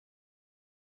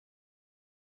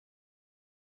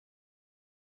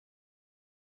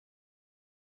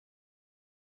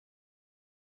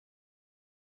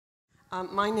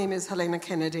My name is Helena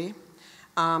Kennedy,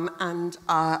 and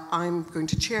I'm going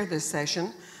to chair this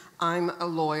session. I'm a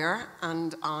lawyer,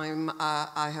 and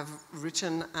I have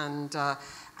written and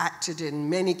acted in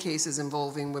many cases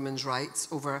involving women's rights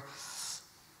over,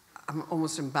 I'm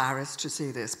almost embarrassed to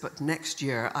say this, but next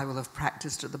year I will have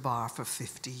practiced at the bar for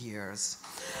 50 years.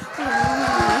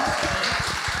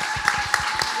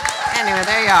 Anyway,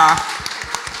 there you are.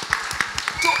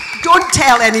 Don't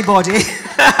tell anybody.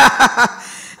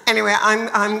 Anyway,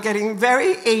 I'm getting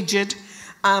very aged,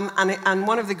 and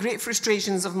one of the great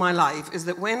frustrations of my life is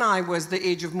that when I was the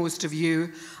age of most of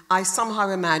you, I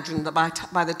somehow imagined that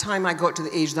by the time I got to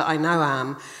the age that I now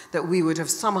am, that we would have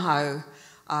somehow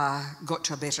got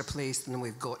to a better place than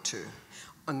we've got to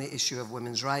on the issue of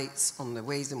women's rights, on the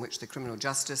ways in which the criminal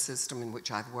justice system, in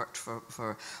which I've worked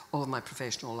for all of my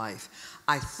professional life.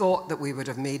 I thought that we would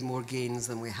have made more gains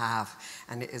than we have,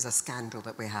 and it is a scandal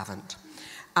that we haven't.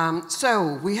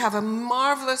 So we have a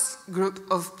marvelous group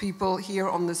of people here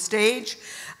on the stage.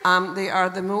 They are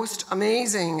the most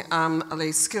amazing,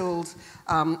 skilled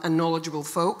and knowledgeable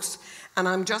folks. And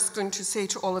I'm just going to say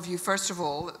to all of you, first of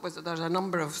all, that there's a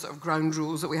number of sort of ground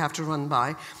rules that we have to run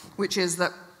by, which is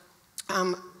that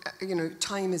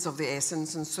time is of the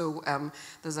essence, and so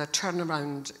there's a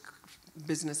turnaround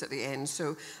business at the end.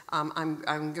 So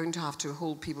I'm going to have to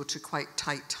hold people to quite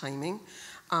tight timing.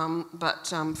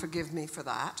 But forgive me for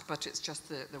that, but it's just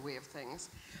the way of things.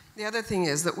 The other thing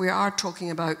is that we are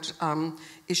talking about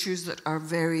issues that are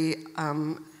very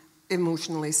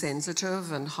emotionally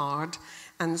sensitive and hard.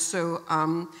 And so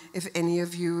if any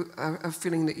of you are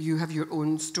feeling that you have your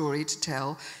own story to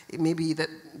tell, it may be that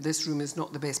this room is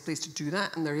not the best place to do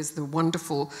that. And there is the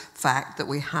wonderful fact that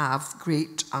we have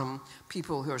great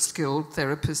people who are skilled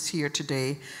therapists here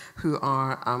today who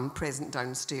are present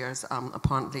downstairs,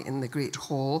 apparently in the Great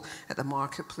Hall at the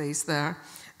marketplace there.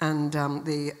 And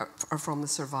they are from the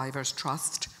Survivors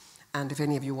Trust. And if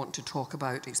any of you want to talk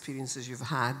about experiences you've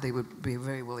had, they would be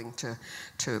very willing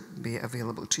to be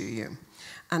available to you.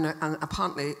 And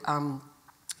apparently,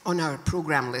 on our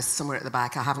program list somewhere at the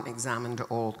back, I haven't examined it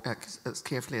all as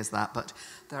carefully as that, but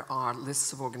there are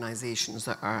lists of organizations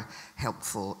that are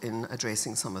helpful in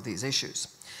addressing some of these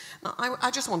issues. Now, I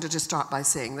just wanted to start by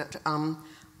saying that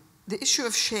the issue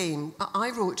of shame,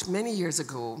 I wrote many years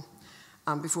ago,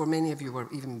 before many of you were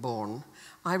even born,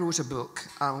 I wrote a book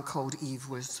called Eve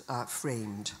Was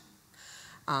Framed.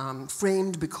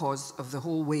 Framed because of the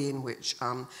whole way in which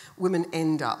women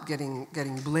end up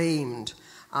getting blamed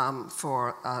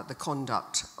for the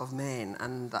conduct of men.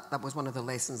 And that was one of the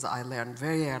lessons that I learned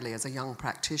very early as a young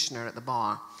practitioner at the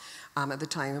bar. At the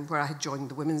time where I had joined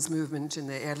the women's movement in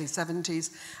the early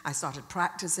 70s, I started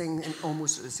practicing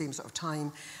almost at the same sort of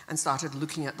time and started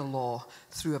looking at the law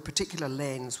through a particular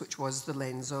lens, which was the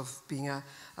lens of being a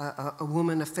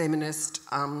woman, a feminist,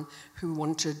 who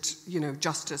wanted,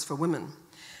 justice for women.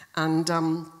 And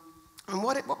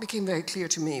what became very clear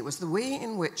to me was the way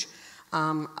in which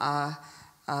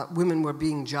women were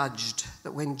being judged,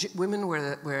 that when women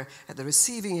were at the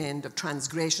receiving end of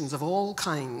transgressions of all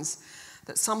kinds,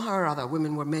 that somehow or other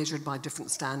women were measured by different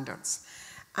standards.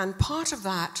 And part of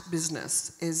that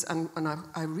business is, and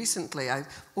I recently,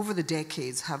 over the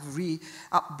decades, have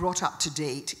brought up to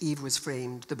date Eve Was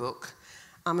Framed, the book.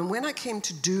 And when I came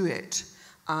to do it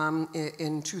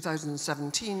in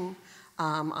 2017,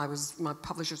 my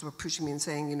publishers were pushing me and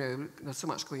saying, there's so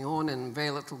much going on and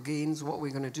very little gains, what are we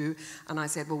going to do? And I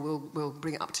said, well, we'll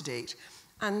bring it up to date.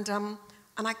 And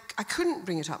I couldn't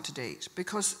bring it up to date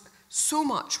because so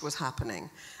much was happening,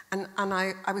 and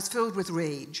I was filled with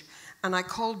rage, and I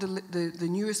called the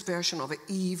newest version of it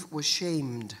Eve Was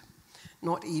Shamed,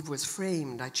 not Eve Was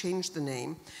Framed. I changed the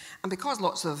name, and because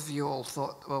lots of you all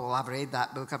thought, well, I've read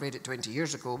that book, I've read it 20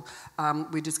 years ago,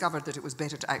 we discovered that it was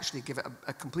better to actually give it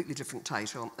a completely different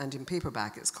title, and in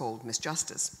paperback it's called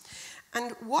Misjustice.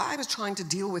 And what I was trying to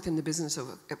deal with in the business of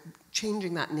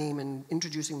changing that name and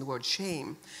introducing the word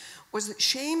shame was that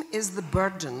shame is the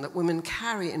burden that women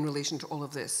carry in relation to all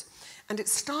of this. And it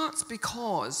starts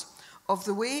because of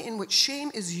the way in which shame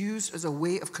is used as a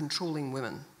way of controlling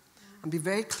women. And be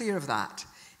very clear of that.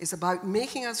 It's about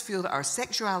making us feel that our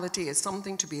sexuality is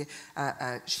something to be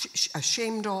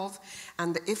ashamed of,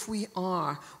 and that if we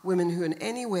are women who in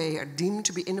any way are deemed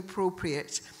to be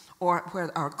inappropriate or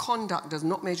where our conduct does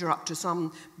not measure up to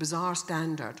some bizarre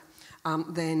standard,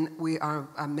 then we are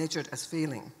measured as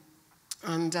failing.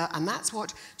 And that's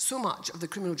what so much of the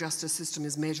criminal justice system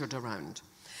is measured around.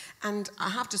 And I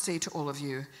have to say to all of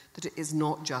you that it is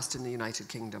not just in the United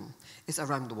Kingdom. It's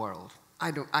around the world.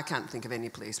 I can't think of any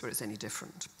place where it's any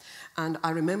different. And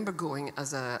I remember going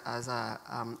as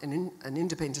an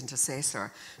independent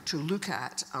assessor to look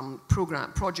at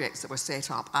projects that were set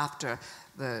up after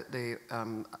the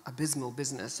abysmal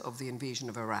business of the invasion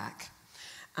of Iraq.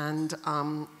 And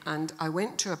I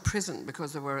went to a prison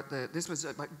because this was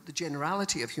about the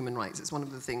generality of human rights. It's one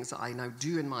of the things that I now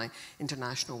do in my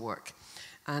international work.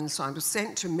 And so I was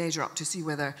sent to measure up to see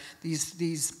whether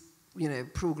these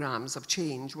programs of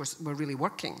change were really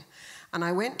working. And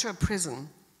I went to a prison,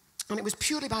 and it was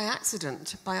purely by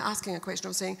accident, by asking a question. I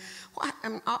was saying,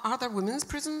 are there women's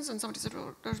prisons? And somebody said,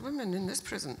 oh, there's women in this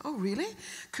prison. Oh, really?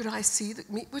 Could I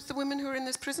meet with the women who are in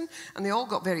this prison? And they all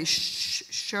got very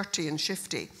shirty and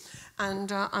shifty.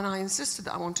 And I insisted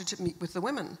that I wanted to meet with the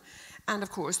women. And of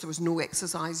course, there was no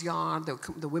exercise yard.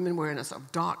 The women were in a sort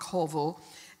of dark hovel.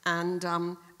 And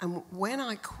when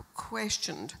I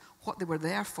questioned what they were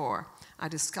there for, I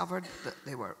discovered that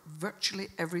virtually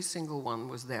every single one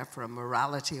was there for a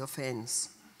morality offence,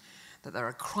 that there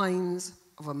are crimes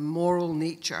of a moral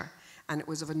nature, and it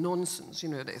was of a nonsense,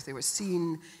 that if they were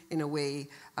seen in a way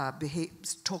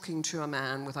talking to a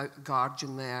man without a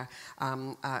guardian there,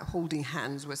 holding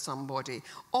hands with somebody,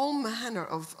 all manner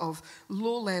of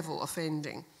low-level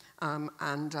offending.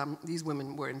 These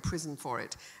women were in prison for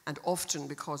it, and often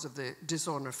because of the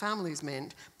dishonour families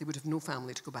meant they would have no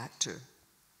family to go back to.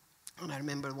 And I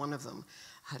remember one of them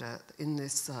had in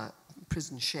this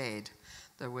prison shed,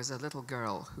 there was a little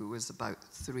girl who was about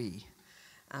 3,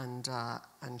 and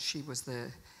she was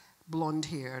the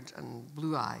blonde-haired and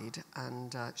blue-eyed,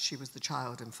 and she was the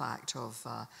child, in fact, of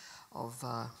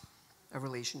a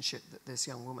relationship that this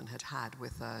young woman had had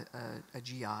with a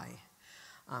GI.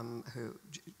 Who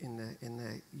in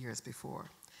the years before,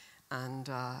 and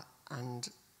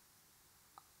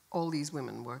all these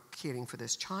women were caring for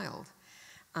this child,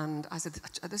 and I said,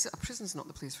 a prison's not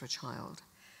the place for a child.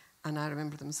 And I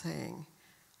remember them saying,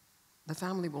 the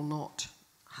family will not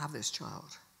have this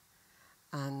child,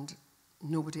 and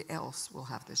nobody else will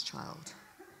have this child,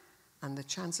 and the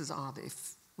chances are that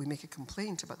if we make a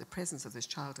complaint about the presence of this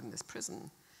child in this prison,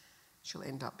 she'll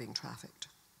end up being trafficked.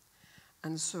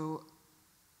 And so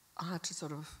I had to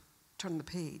sort of turn the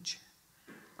page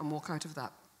and walk out of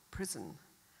that prison,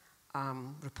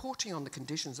 reporting on the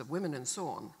conditions of women and so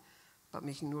on, but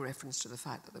making no reference to the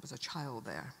fact that there was a child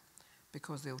there,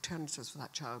 because the alternatives for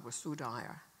that child were so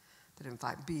dire that, in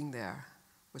fact, being there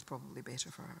was probably better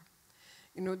for her.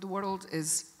 The world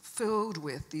is filled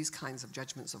with these kinds of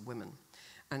judgments of women.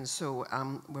 And so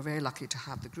we're very lucky to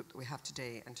have the group that we have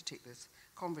today and to take this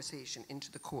conversation into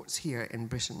the courts here in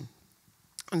Britain.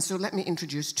 And so let me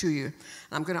introduce to you, and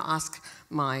I'm going to ask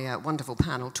my wonderful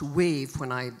panel to wave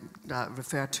when I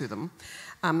refer to them.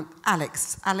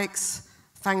 Alex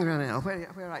Fanghanel,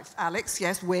 where are Alex?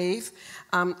 Yes, wave.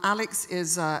 Alex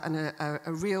is a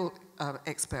real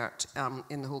expert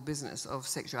in the whole business of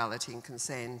sexuality and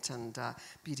consent and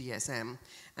BDSM,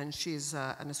 and she's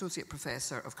an associate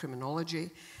professor of criminology.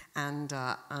 And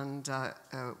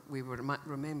we were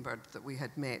remembered that we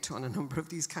had met on a number of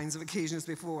these kinds of occasions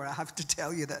before. I have to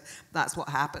tell you that that's what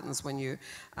happens when you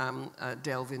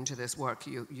delve into this work.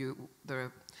 There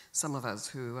are some of us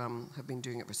who have been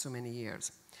doing it for so many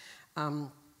years.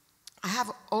 I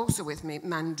have also with me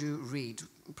Mandu Reid,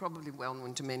 probably well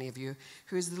known to many of you,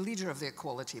 who is the leader of the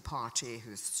Equality Party,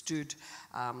 who stood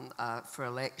for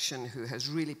election, who has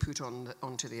really put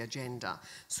onto the agenda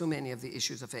so many of the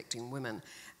issues affecting women.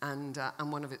 And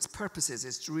one of its purposes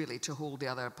is to hold the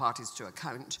other parties to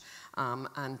account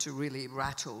and to really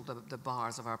rattle the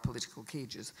bars of our political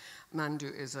cages.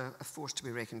 Mandu is a force to be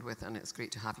reckoned with, and it's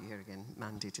great to have you here again,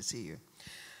 Mandy, to see you.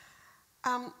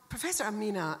 Professor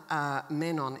Amina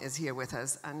Memon is here with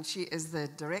us, and she is the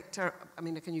director.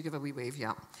 Amina, can you give a wee wave?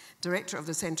 Yeah. Director of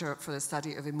the Centre for the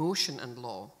Study of Emotion and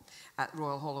Law at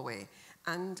Royal Holloway.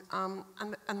 And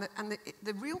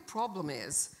the real problem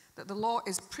is that the law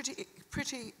is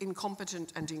pretty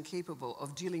incompetent and incapable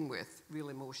of dealing with real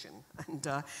emotion.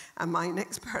 And my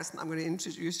next person, I'm going to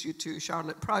introduce you to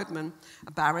Charlotte Proudman,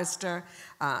 a barrister,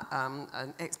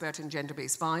 an expert in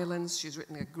gender-based violence. She's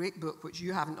written a great book, which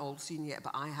you haven't all seen yet,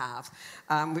 but I have,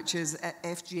 which is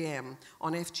FGM,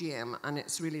 on FGM, and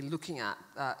it's really looking at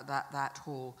that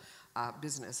whole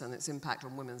business and its impact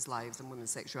on women's lives and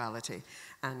women's sexuality.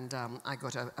 And I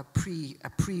got a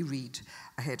pre-read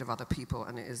ahead of other people,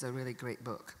 and it is a really great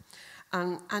book.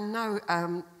 And now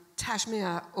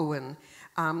Tashmia Owen,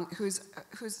 who's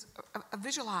a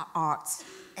visual arts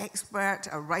expert,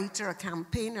 a writer, a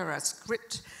campaigner, a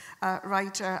script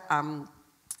writer.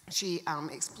 She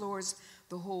explores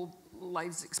the whole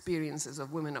lives experiences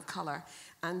of women of colour,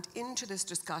 And into this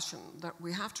discussion, that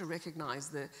we have to recognize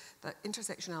that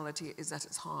intersectionality is at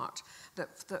its heart, that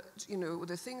you know,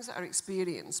 the things that are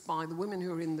experienced by the women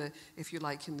who are in the, if you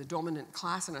like, in the dominant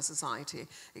class in a society,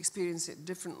 experience it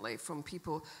differently from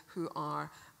people who are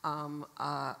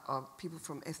people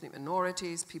from ethnic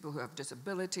minorities, people who have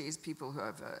disabilities, people who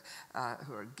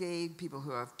are gay, people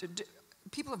who have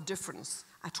people of difference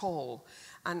at all.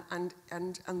 And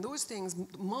those things,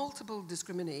 multiple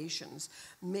discriminations,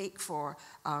 make for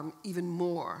even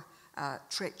more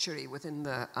treachery within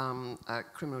the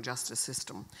criminal justice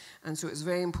system. And so it's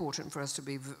very important for us to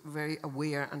be very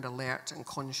aware and alert and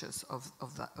conscious of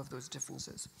those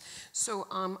differences. So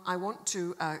I want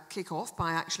to kick off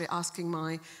by actually asking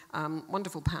my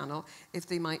wonderful panel if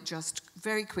they might just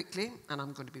very quickly, and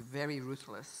I'm going to be very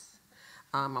ruthless,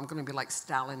 I'm going to be like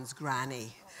Stalin's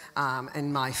granny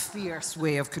in my fierce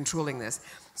way of controlling this.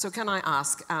 So can I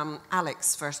ask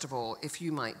Alex, first of all, if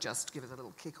you might just give us a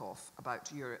little kick-off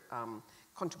about your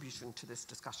contribution to this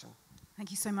discussion.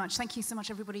 Thank you so much. Thank you so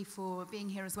much, everybody, for being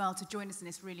here as well to join us in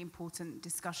this really important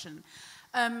discussion.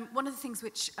 One of the things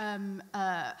which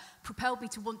propelled me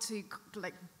to want to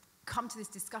come to this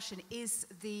discussion is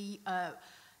the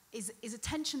is a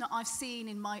tension that I've seen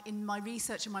in my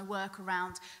research and my work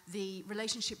around the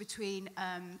relationship between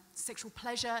sexual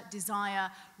pleasure,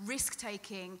 desire,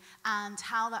 risk-taking, and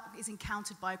how that is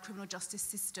encountered by a criminal justice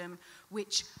system,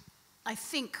 which I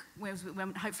think,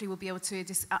 hopefully we'll be able to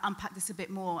unpack this a bit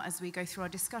more as we go through our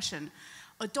discussion,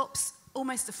 adopts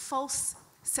almost a false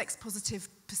sex-positive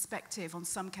perspective on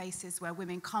some cases where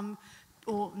women come,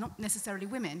 or not necessarily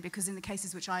women, because in the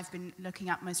cases which I've been looking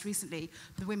at most recently,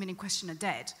 the women in question are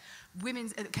dead.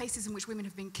 Cases in which women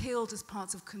have been killed as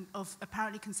parts of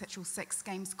apparently consensual sex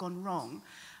games gone wrong.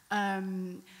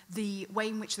 The way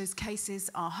in which those cases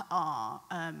are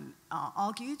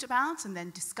argued about and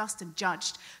then discussed and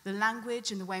judged, the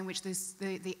language and the way in which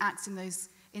the acts in those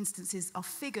instances are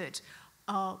figured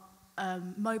are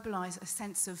mobilize a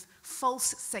sense of false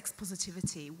sex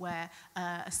positivity, where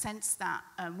a sense that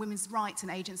women's rights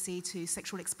and agency to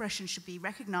sexual expression should be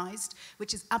recognized,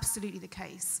 which is absolutely the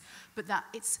case, but that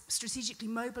it's strategically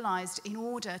mobilized in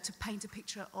order to paint a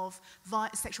picture of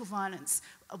sexual violence,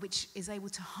 which is able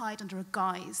to hide under a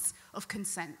guise of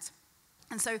consent.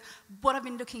 And so what I've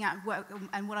been looking at,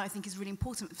 and what I think is really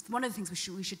important, one of the things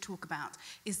we should talk about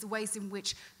is the ways in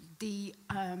which we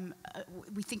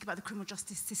think about the criminal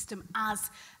justice system as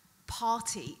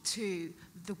party to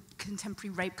the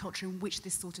contemporary rape culture in which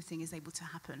this sort of thing is able to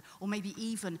happen, or maybe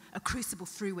even a crucible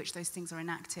through which those things are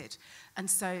enacted. And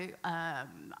so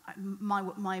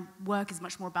my work is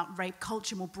much more about rape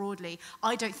culture more broadly.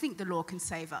 I don't think the law can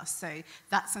save us, so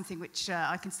that's something which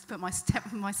I can put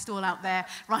my stall out there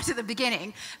right at the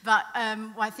beginning. But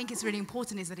what I think is really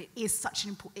important is that it is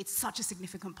it's such a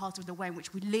significant part of the way in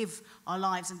which we live our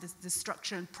lives and the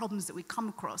structure and problems that we come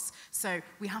across. So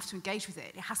we have to engage with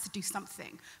it. It has to do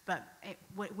something, but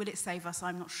will it save us?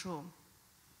 I'm not sure.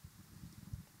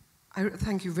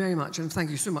 Thank you very much, and thank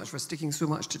you so much for sticking so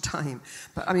much to time.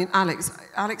 But I mean,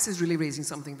 Alex is really raising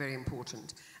something very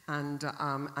important, and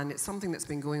it's something that's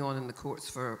been going on in the courts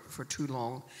for too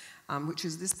long, which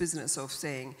is this business of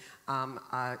saying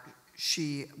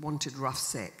she wanted rough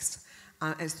sex.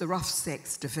 It's the rough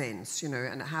sex defense, you know,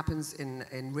 and it happens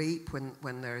in rape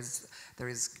when there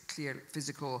is clear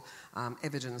physical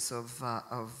evidence of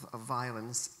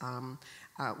violence,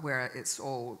 where it's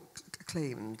all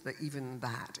claimed that even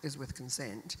that is with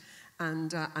consent,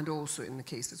 and also in the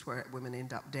cases where women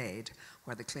end up dead,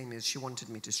 where the claim is she wanted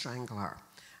me to strangle her.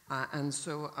 And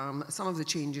so some of the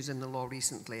changes in the law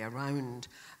recently around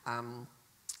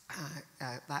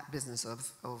that business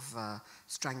of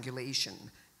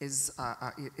strangulation is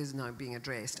now being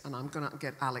addressed, and I'm going to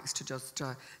get Alex to just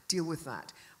deal with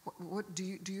that. What do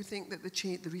you think that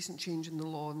the recent change in the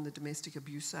law in the Domestic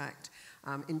Abuse Act,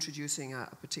 introducing a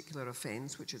particular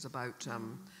offence, which is about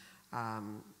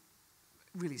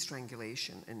really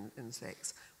strangulation in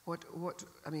sex?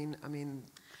 I mean.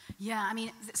 Yeah, I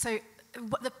mean, so.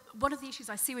 One of the issues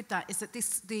I see with that is that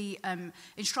the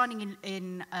enshrining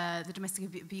in the Domestic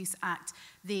Abuse Act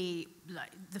the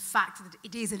fact that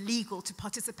it is illegal to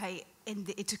participate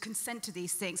to consent to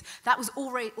these things, that was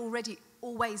already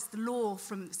always the law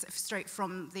straight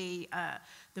from the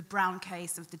Brown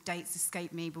case. Of the dates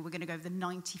escape me, but we're going to go with the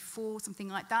 94, something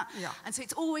like that. Yeah. And so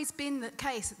it's always been the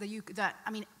case that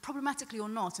I mean, problematically or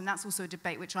not, and that's also a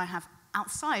debate which I have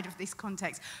outside of this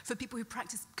context, for people who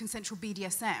practice consensual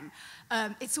BDSM,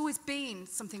 it's always been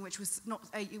something which was not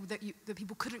that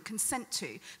people couldn't consent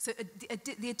to. So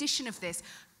the addition of this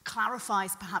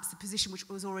clarifies perhaps the position which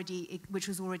was already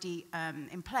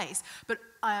in place. But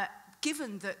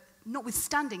given that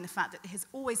notwithstanding the fact that it has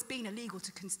always been illegal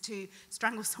to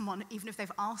strangle someone, even if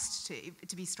they've asked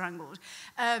to be strangled,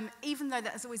 even though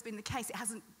that has always been the case,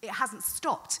 it hasn't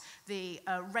stopped the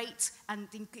rate, and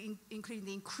including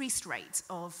the increased rate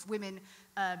of women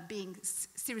being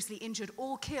seriously injured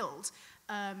or killed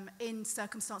in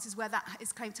circumstances where that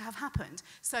is claimed to have happened.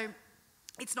 So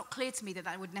it's not clear to me that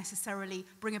that would necessarily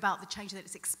bring about the change that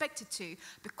it's expected to,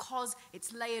 because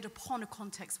it's layered upon a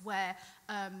context where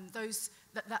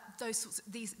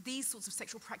these sorts of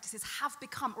sexual practices have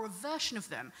become, or a version of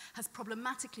them has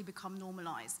problematically become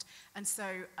normalized. And so,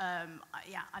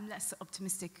 yeah, I'm less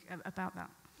optimistic about that.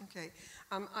 Okay.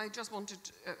 I just wanted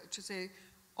to say,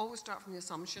 always start from the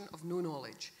assumption of no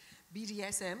knowledge.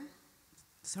 BDSM?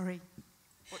 Sorry.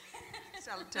 What?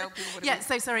 Tell people what it is.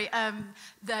 So sorry.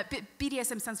 The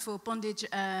BDSM stands for bondage,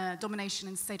 domination,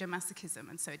 and sadomasochism,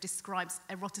 and so it describes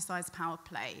eroticized power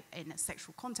play in a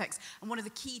sexual context. And one of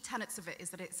the key tenets of it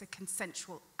is that it's a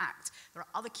consensual act. There are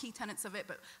other key tenets of it,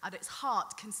 but at its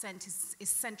heart, consent is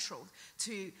central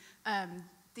to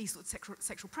these sorts of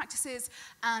sexual practices,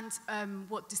 and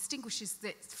what distinguishes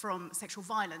it from sexual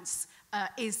violence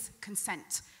is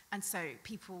consent. And so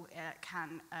people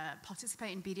can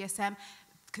participate in BDSM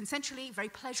consensually, very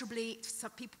pleasurably.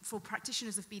 For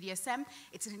practitioners of BDSM,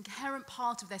 it's an inherent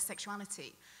part of their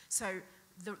sexuality. So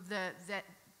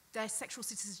their sexual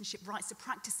citizenship rights to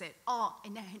practice it are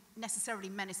necessarily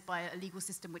menaced by a legal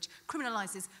system which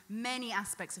criminalizes many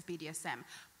aspects of BDSM.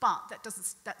 But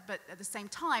but at the same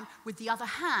time, with the other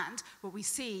hand, what we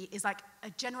see is like a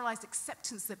generalized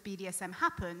acceptance that BDSM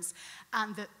happens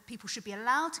and that people should be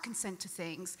allowed to consent to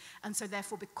things. And so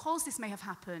therefore, because this may have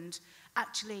happened,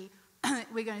 actually,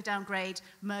 we're going to downgrade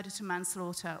murder to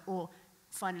manslaughter, or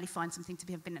finally find something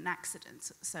to have been an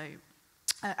accident. So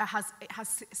it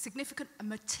has significant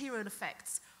material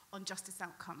effects on justice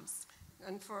outcomes.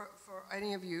 And for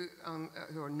any of you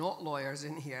who are not lawyers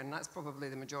in here, and that's probably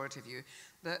the majority of you,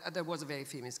 there was a very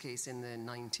famous case in the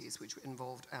 90s which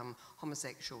involved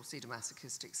homosexual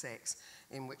sadomasochistic sex,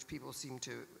 in which people seemed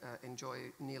to enjoy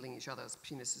nailing each other's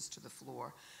penises to the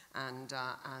floor, and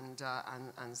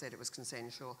said it was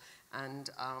consensual.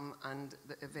 And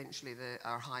eventually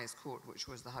our highest court, which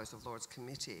was the House of Lords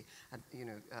Committee,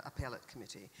 appellate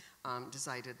committee,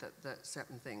 decided that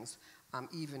certain things,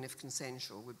 even if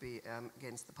consensual, would be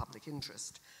against the public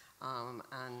interest.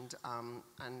 And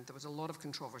there was a lot of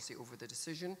controversy over the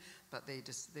decision, but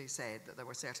they said that there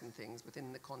were certain things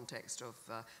within the context of,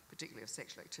 particularly of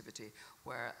sexual activity,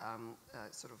 where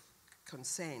sort of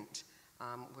consent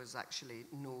was actually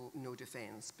no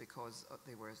defense, because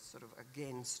they were sort of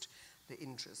against the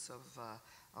interests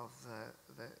of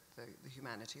the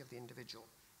humanity of the individual,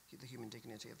 the human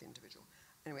dignity of the individual.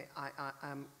 Anyway,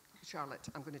 Charlotte,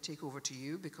 I'm going to take over to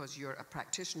you, because you're a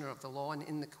practitioner of the law and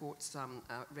in the courts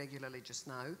regularly just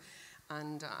now,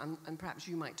 and perhaps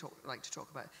you might like to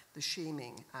talk about the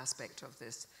shaming aspect of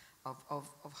this, of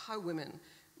how women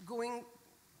going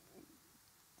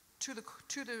to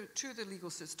the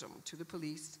legal system, to the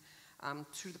police,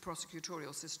 to the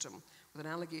prosecutorial system with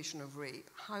an allegation of rape,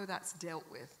 how that's dealt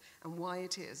with, and why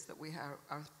it is that we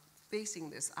are facing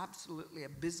this absolutely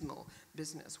abysmal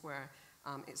business where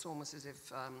it's almost as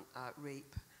if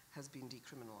rape has been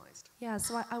decriminalized. Yeah,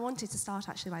 so I wanted to start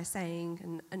actually by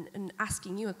saying and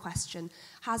asking you a question.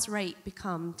 Has rape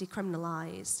become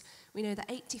decriminalized? We know that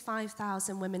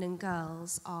 85,000 women and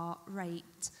girls are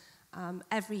raped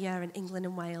every year in England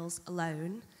and Wales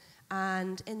alone.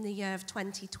 And in the year of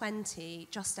 2020,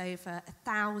 just over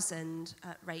 1,000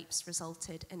 rapes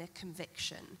resulted in a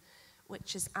conviction,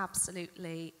 which is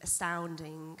absolutely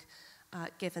astounding,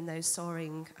 given those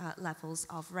soaring levels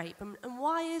of rape. And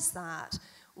why is that?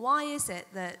 Why is it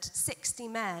that 60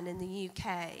 men in the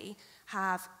UK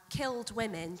have killed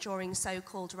women during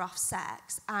so-called rough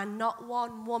sex, and not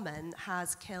one woman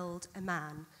has killed a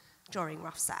man during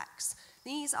rough sex?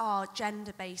 These are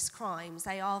gender-based crimes.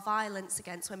 They are violence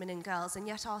against women and girls, and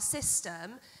yet our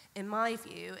system, in my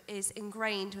view, is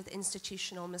ingrained with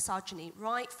institutional misogyny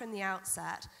right from the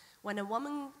outset. When a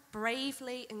woman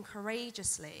bravely and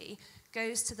courageously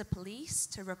goes to the police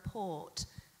to report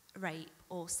rape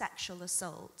or sexual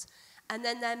assault, and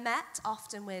then they're met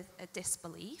often with a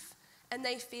disbelief, and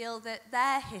they feel that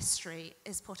their history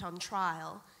is put on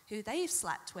trial, who they've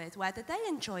slept with, whether they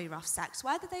enjoy rough sex,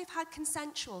 whether they've had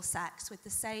consensual sex with the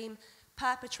same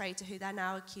perpetrator who they're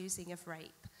now accusing of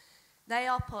rape. They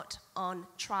are put on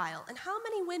trial. And how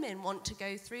many women want to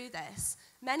go through this?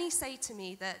 Many say to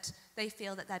me that they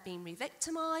feel that they're being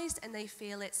re-victimized and they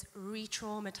feel it's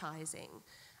re-traumatizing.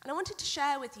 And I wanted to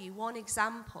share with you one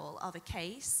example of a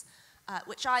case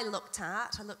which I looked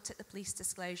at. I looked at the police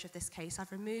disclosure of this case.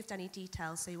 I've removed any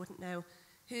details so you wouldn't know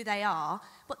who they are.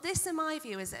 But this, in my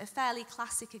view, is a fairly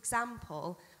classic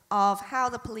example of how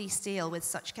the police deal with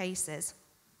such cases.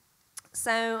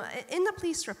 So in the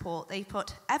police report, they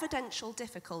put evidential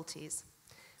difficulties.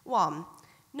 1,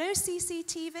 no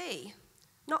CCTV.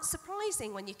 Not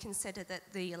surprising when you consider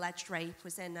that the alleged rape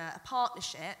was in a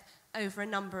partnership over a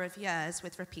number of years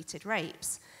with repeated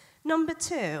rapes. Number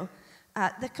 2,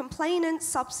 the complainant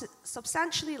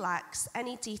substantially lacks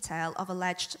any detail of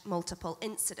alleged multiple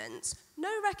incidents. No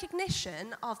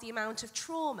recognition of the amount of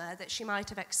trauma that she might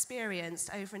have experienced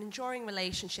over an enduring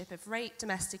relationship of rape,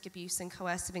 domestic abuse, and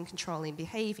coercive and controlling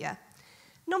behaviour.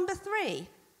 Number 3,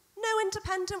 no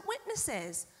independent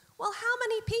witnesses. Well, how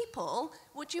many people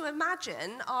would you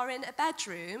imagine are in a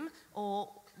bedroom or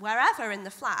wherever in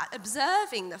the flat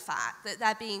observing the fact that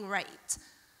they're being raped?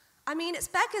 I mean, it's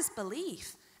beggars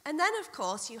belief. And then, of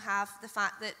course, you have the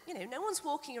fact that, no one's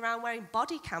walking around wearing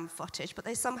body cam footage, but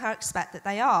they somehow expect that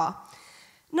they are.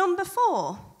 Number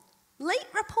 4, late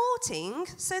reporting,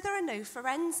 so there are no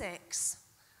forensics.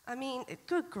 I mean,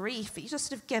 good grief, you just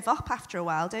sort of give up after a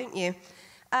while, don't you?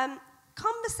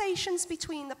 Conversations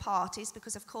between the parties,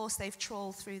 because of course they've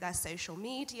trawled through their social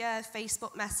media,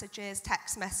 Facebook messages,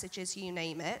 text messages, you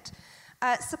name it,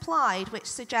 supplied, which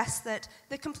suggests that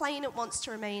the complainant wants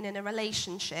to remain in a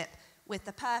relationship with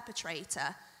the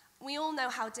perpetrator. We all know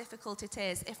how difficult it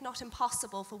is, if not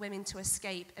impossible, for women to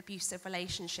escape abusive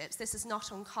relationships. This is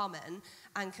not uncommon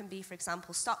and can be, for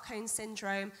example, Stockholm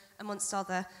Syndrome, amongst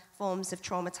other forms of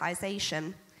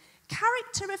traumatization.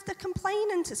 Character of the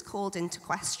complainant is called into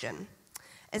question,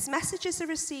 as messages are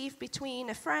received between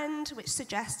a friend which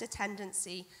suggest a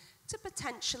tendency to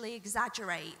potentially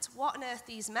exaggerate what on earth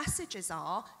these messages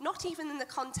are, not even in the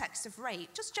context of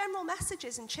rape, just general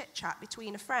messages and chit-chat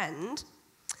between a friend.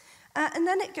 And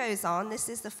then it goes on, this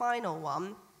is the final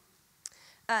one,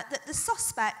 that the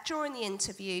suspect during the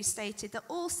interview stated that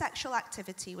all sexual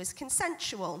activity was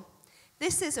consensual.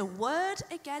 This is a word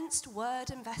against word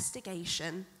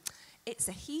investigation. It's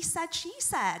a he said, she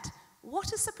said.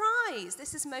 What a surprise.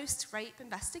 This is most rape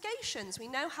investigations. We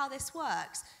know how this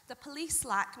works. The police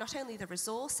lack not only the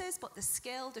resources, but the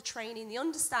skill, the training, the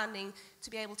understanding to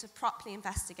be able to properly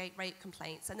investigate rape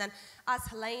complaints. And then, as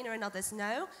Helena and others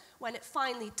know, when it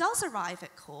finally does arrive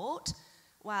at court,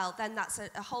 well, then that's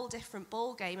a whole different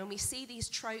ballgame. And we see these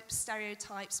tropes,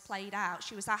 stereotypes played out.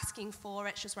 She was asking for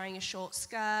it. She was wearing a short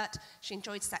skirt. She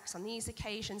enjoyed sex on these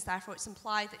occasions. Therefore, it's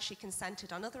implied that she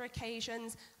consented on other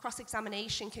occasions.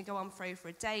 Cross-examination can go on for over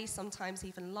a day, sometimes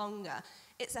even longer.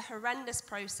 It's a horrendous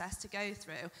process to go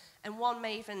through. And one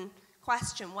may even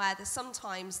question whether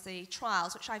sometimes the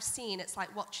trials, which I've seen, it's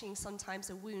like watching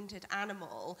sometimes a wounded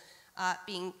animal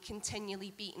being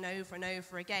continually beaten over and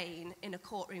over again in a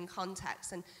courtroom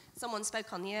context. And someone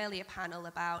spoke on the earlier panel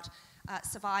about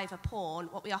survivor porn.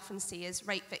 What we often see is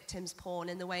rape victims porn,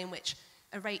 in the way in which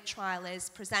a rape trial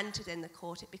is presented in the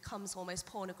court. It becomes almost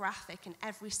pornographic, and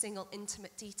every single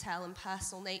intimate detail and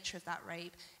personal nature of that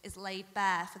rape is laid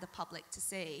bare for the public to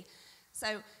see.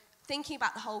 So thinking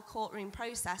about the whole courtroom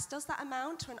process, does that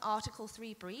amount to an Article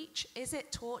 3 breach? Is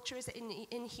it torture? Is it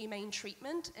inhumane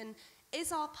treatment? And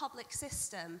is our public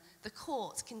system, the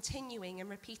courts, continuing and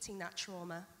repeating that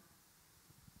trauma?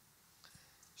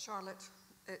 Charlotte,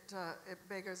 it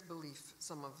beggars belief,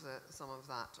 some of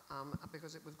that,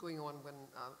 because it was going on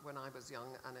when I was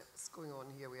young, and it's going on.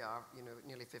 Here we are,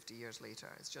 nearly 50 years later.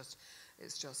 It's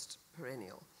just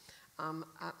perennial.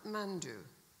 Mandu.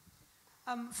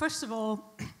 First of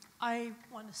all, I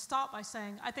want to start by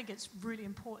saying I think it's really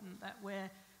important that we're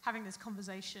having this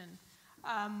conversation.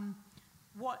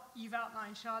 What you've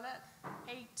outlined, Charlotte,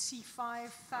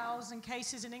 85,000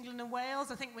 cases in England and Wales.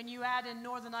 I think when you add in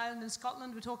Northern Ireland and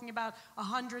Scotland, we're talking about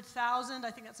 100,000. I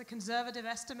think that's a conservative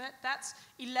estimate. That's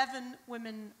 11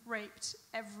 women raped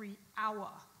every hour.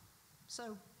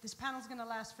 So this panel's going to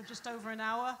last for just over an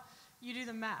hour. You do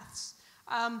the maths.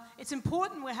 It's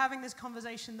important we're having this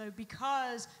conversation, though,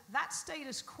 because that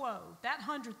status quo, that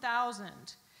 100,000,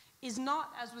 is not,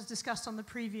 as was discussed on the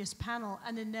previous panel,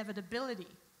 an inevitability.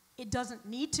 It doesn't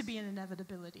need to be an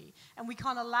inevitability, and we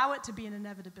can't allow it to be an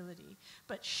inevitability.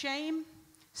 But shame,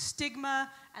 stigma,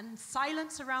 and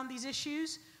silence around these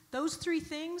issues, those three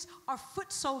things are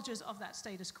foot soldiers of that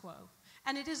status quo.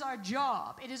 And it is our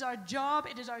job, it is our job,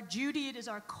 it is our duty, it is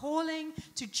our calling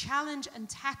to challenge and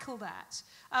tackle that.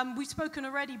 We've spoken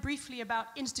already briefly about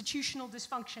institutional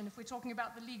dysfunction, if we're talking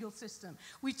about the legal system.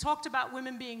 We've talked about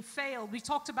women being failed. We've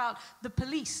talked about the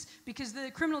police, because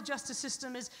the criminal justice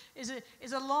system is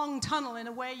a long tunnel in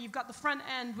a way. You've got the front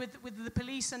end with the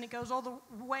police, and it goes all the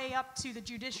way up to the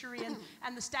judiciary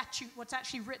and the statute, what's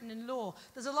actually written in law.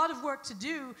 There's a lot of work to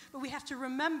do, but we have to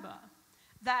remember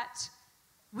that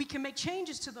we can make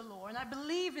changes to the law, and I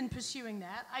believe in pursuing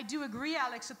that. I do agree,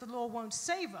 Alex, that the law won't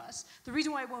save us. The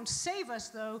reason why it won't save us,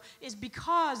 though, is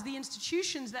because the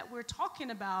institutions that we're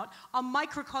talking about are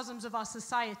microcosms of our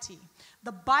society.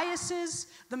 The biases,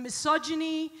 the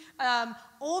misogyny,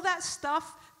 all that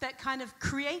stuff that kind of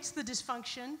creates the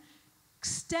dysfunction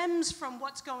stems from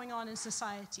what's going on in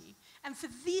society. And for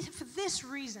this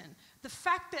reason, the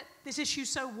fact that this issue is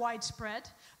so widespread,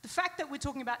 the fact that we're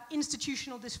talking about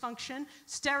institutional dysfunction,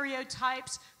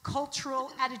 stereotypes,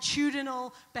 cultural,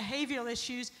 attitudinal, behavioral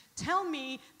issues, tell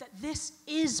me that this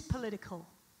is political.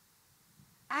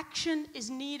 Action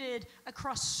is needed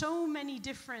across so many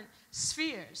different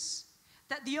spheres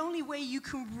that the only way you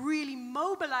can really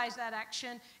mobilize that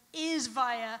action is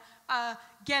via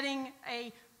getting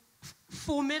a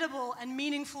formidable and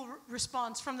meaningful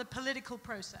response from the political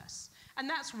process. And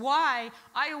that's why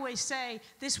I always say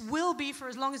this will be, for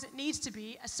as long as it needs to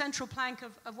be, a central plank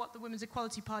of what the Women's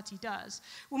Equality Party does.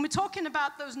 When we're talking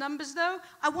about those numbers, though,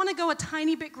 I want to go a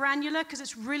tiny bit granular because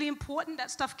it's really important. That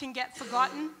stuff can get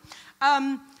forgotten.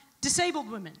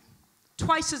 Disabled women,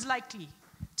 twice as likely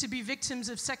to be victims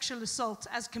of sexual assault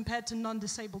as compared to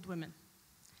non-disabled women.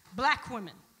 Black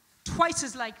women, twice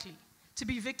as likely to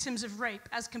be victims of rape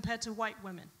as compared to white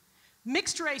women.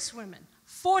 Mixed race women,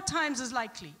 4 times as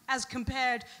likely as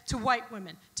compared to white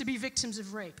women to be victims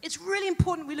of rape. It's really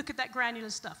important we look at that granular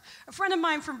stuff. A friend of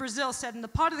mine from Brazil said in the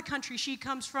part of the country she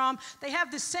comes from, they have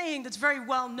this saying that's very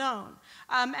well known.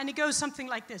 And it goes something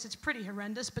like this. It's pretty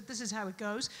horrendous, but this is how it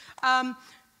goes.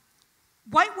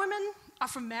 White women are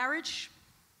for marriage,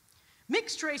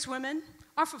 mixed race women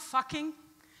are for fucking,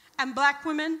 and black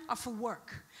women are for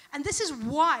work. And this is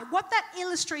why, what that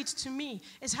illustrates to me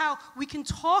is how we can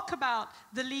talk about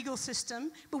the legal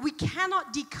system, but we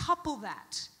cannot decouple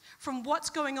that from what's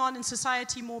going on in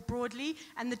society more broadly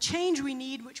and the change we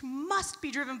need, which must be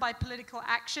driven by political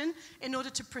action in order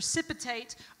to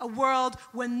precipitate a world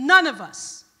where none of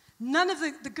us, none of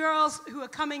the girls who are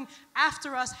coming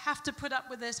after us have to put up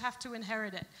with this, have to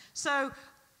inherit it. So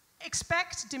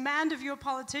demand of your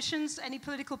politicians, any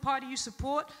political party you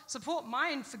support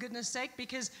mine, for goodness sake,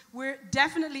 because we're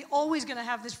definitely always going to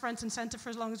have this front and center for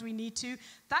as long as we need to.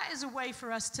 That is a way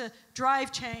for us to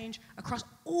drive change across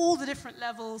all the different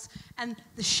levels. And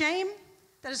the shame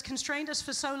that has constrained us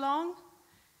for so long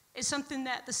is something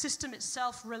that the system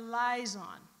itself relies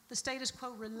on. The status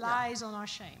quo relies on our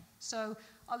shame. So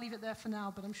I'll leave it there for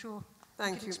now, but I'm sure we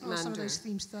can explore some of those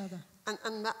themes further.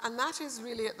 And that is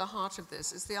really at the heart of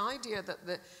this, is the idea that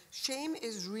the shame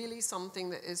is really something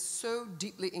that is so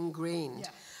deeply ingrained.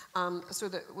 So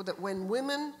that when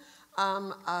women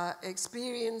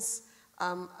experience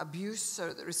abuse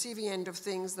or the receiving end of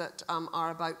things that are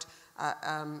about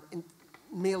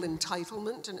male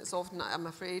entitlement, and it's often, I'm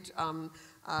afraid,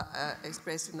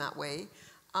 expressed in that way,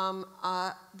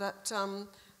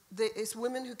 it's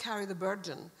women who carry the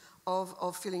burden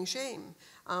of feeling shame,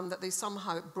 that they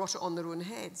somehow brought it on their own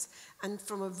heads. And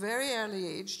from a very early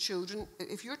age, children,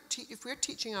 if we're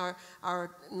teaching our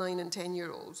 9 and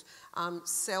 10-year-olds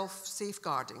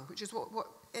self-safeguarding, which is what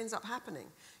ends up happening.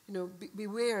 You know,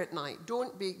 beware at night.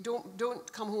 Don't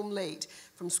come home late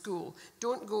from school.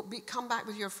 Come back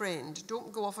with your friend.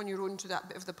 Don't go off on your own to that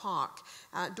bit of the park.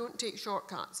 Don't take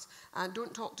shortcuts.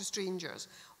 Don't talk to strangers.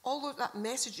 All of that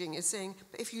messaging is saying,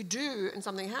 but if you do and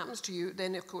something happens to you,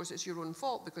 then of course it's your own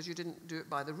fault because you didn't do it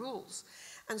by the rules.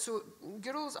 And so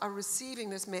girls are receiving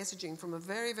this messaging from a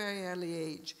very, very early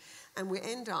age, and we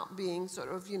end up being sort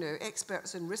of,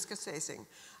 experts in risk assessing,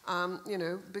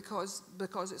 because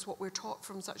it's what we're taught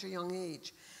from such a young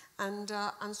age. And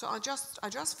so I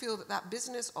just feel that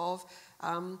business of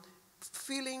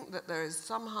feeling that there is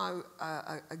somehow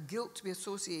a guilt to be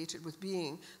associated with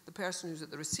being the person who's at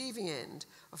the receiving end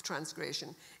of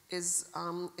transgression is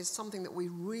something that we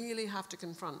really have to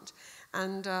confront.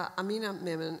 And Amina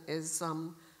Memon is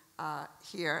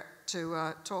here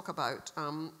to talk about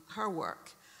her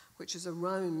work, which is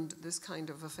around this kind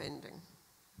of offending.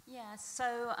 Yeah,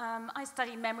 so I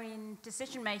study memory and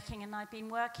decision making, and I've been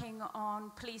working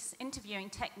on police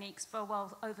interviewing techniques for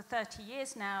over 30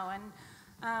 years now. And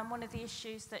one of the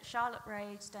issues that Charlotte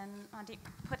raised, and I did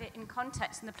put it in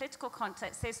context, in the political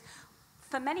context, is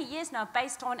for many years now,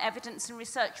 based on evidence and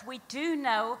research, we do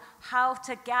know how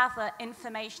to gather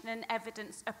information and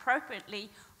evidence appropriately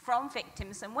from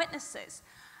victims and witnesses.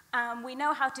 We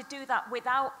know how to do that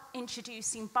without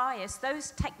introducing bias.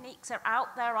 Those techniques are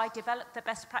out there. I developed the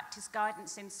best practice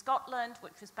guidance in Scotland,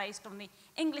 which was based on the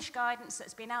English guidance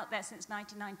that's been out there since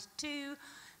 1992.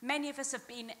 Many of us have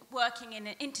been working in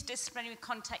an interdisciplinary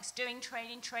context, doing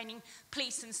training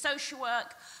police and social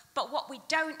work. But what we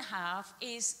don't have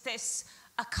is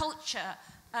a culture.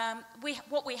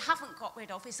 What we haven't got rid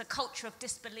of is a culture of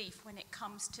disbelief when it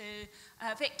comes to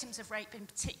victims of rape in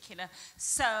particular.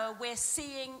 So we're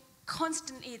seeing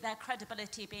constantly their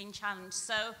credibility being challenged.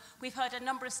 So we've heard a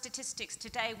number of statistics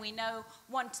today. We know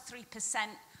 1 to 3%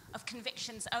 of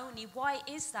convictions only. Why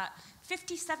is that?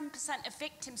 57% of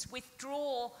victims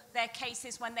withdraw their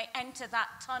cases when they enter that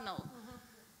tunnel.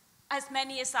 As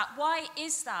many as that. Why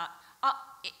is that?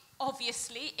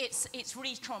 Obviously, it's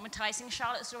re-traumatizing.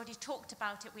 Charlotte's already talked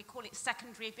about it. We call it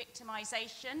secondary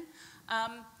victimization.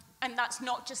 And that's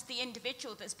not just the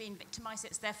individual that's being victimized.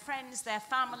 It's their friends, their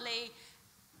family,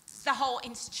 the whole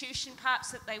institution,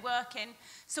 perhaps, that they work in.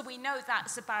 So we know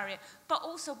that's a barrier. But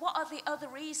also, what are the other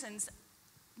reasons?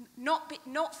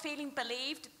 Not feeling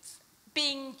believed,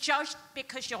 being judged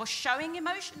because you're showing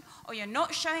emotion or you're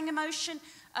not showing emotion,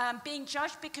 being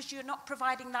judged because you're not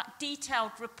providing that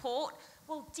detailed report.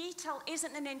 Well, detail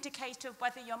isn't an indicator of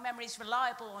whether your memory is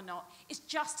reliable or not. It's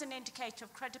just an indicator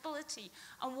of credibility.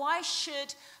 And why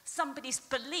should somebody's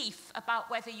belief about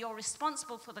whether you're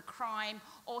responsible for the crime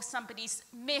or somebody's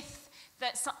myth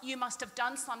that you must have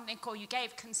done something or you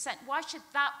gave consent, why should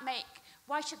that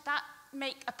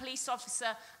make a police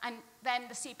officer and then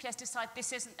the CPS decide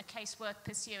this isn't a case worth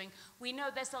pursuing? We know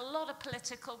there's a lot of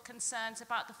political concerns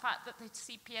about the fact that the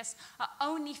CPS are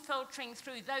only filtering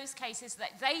through those cases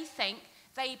that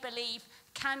they believe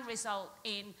can result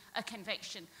in a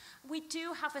conviction. We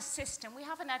do have a system, we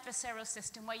have an adversarial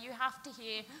system where you have to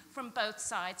hear from both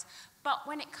sides. But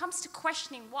when it comes to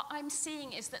questioning, what I'm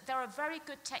seeing is that there are very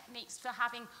good techniques for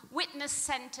having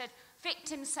witness-centered,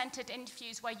 victim-centered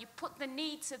interviews where you put the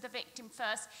needs of the victim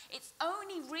first. It's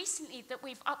only recently that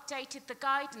we've updated the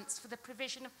guidance for the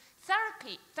provision of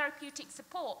therapeutic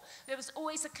support. There was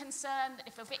always a concern that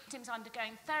if a victim's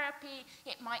undergoing therapy,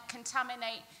 it might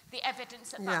contaminate the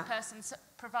evidence that that person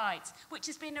provides, which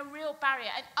has been a real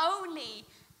barrier. And only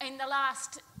in the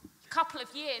last couple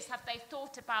of years have they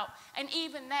thought about, and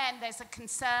even then there's a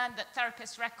concern that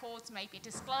therapist records may be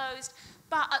disclosed,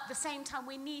 but at the same time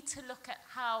we need to look at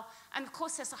how, and of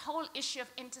course there's a whole issue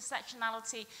of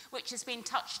intersectionality which has been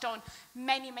touched on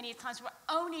many, many times.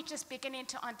 We're only just beginning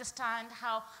to understand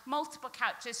how multiple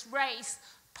characters, race,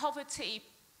 poverty,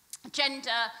 gender,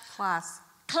 class,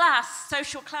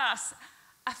 social class,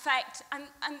 affect,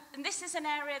 and this is an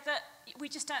area that we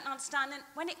just don't understand. And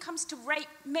when it comes to rape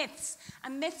myths,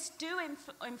 and myths do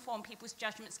inform people's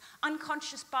judgments,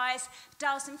 unconscious bias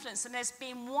does influence, and there's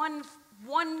been one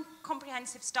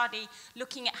comprehensive study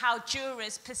looking at how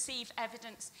jurors perceive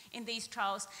evidence in these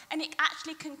trials, and it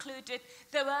actually concluded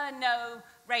there were no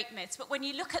rape myths. But when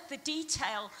you look at the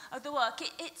detail of the work,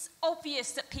 it's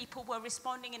obvious that people were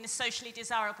responding in a socially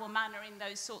desirable manner in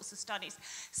those sorts of studies.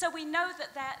 So we know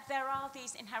that there are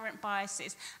these inherent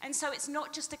biases, and so it's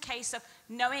not just a case of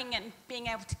knowing and being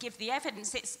able to give the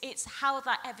evidence, it's how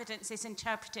that evidence is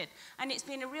interpreted. And it's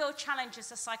been a real challenge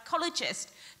as a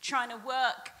psychologist trying to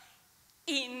work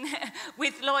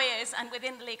with lawyers and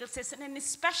within the legal system, and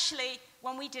especially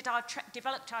when we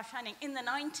developed our training in the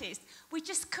 90s, we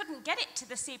just couldn't get it to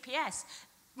the CPS.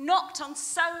 I've knocked on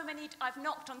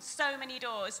so many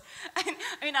doors. I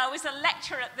mean, I was a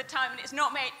lecturer at the time, and it's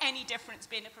not made any difference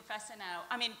being a professor now.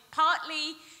 I mean,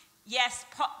 partly, yes,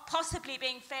 possibly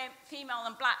being female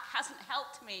and black hasn't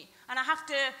helped me, and I have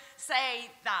to say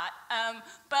that,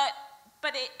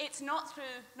 but it's not through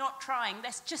not trying.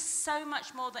 There's just so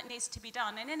much more that needs to be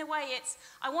done. And in a way,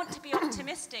 I want to be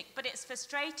optimistic, but it's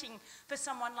frustrating for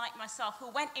someone like myself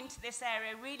who went into this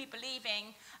area really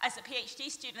believing, as a PhD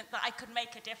student, that I could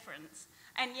make a difference.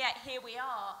 And yet here we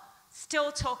are,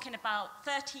 still talking about,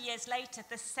 30 years later,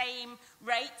 the same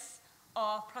rates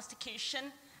of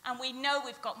prosecution, and we know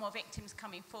we've got more victims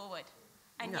coming forward.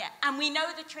 And we know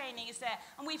the training is there.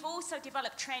 And we've also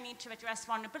developed training to address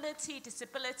vulnerability,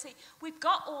 disability. We've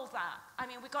got all that. I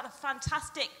mean, we've got a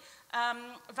fantastic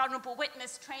vulnerable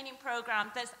witness training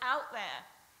program that's out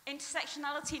there.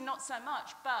 Intersectionality, not so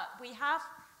much, but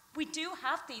we do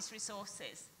have these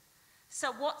resources.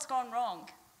 So what's gone wrong?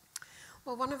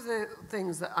 Well, one of the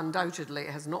things that undoubtedly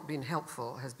has not been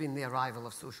helpful has been the arrival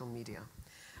of social media.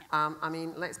 I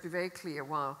mean, let's be very clear,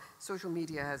 while social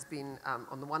media has been,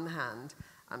 on the one hand,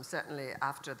 certainly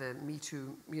after the Me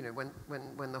Too,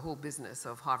 when the whole business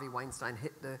of Harvey Weinstein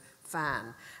hit the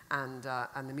fan, and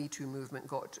the Me Too movement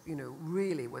got,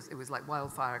 really it was like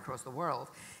wildfire across the world.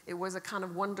 It was a kind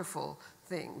of wonderful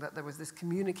thing that there was this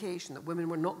communication that women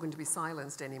were not going to be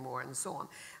silenced anymore, and so on.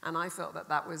 And I felt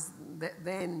that was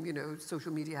then,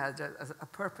 social media had a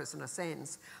purpose and a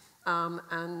sense,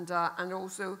 and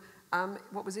also.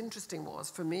 What was interesting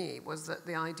for me was that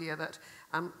the idea that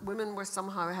women were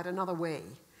somehow had another way.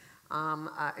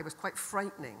 It was quite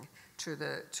frightening to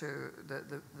the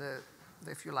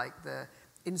if you like, the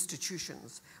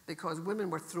institutions, because women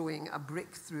were throwing a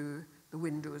brick through the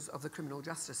windows of the criminal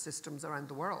justice systems around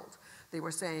the world. They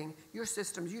were saying, your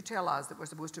systems, you tell us that we're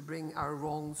supposed to bring our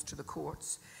wrongs to the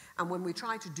courts, and when we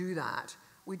try to do that,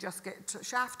 we just get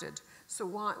shafted. So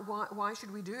why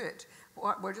should we do it?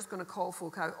 We're just going to call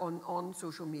folk out on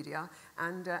social media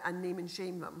and name and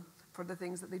shame them for the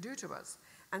things that they do to us.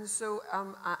 And so,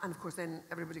 and of course, then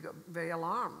everybody got very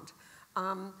alarmed.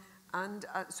 So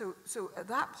at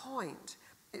that point,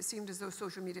 it seemed as though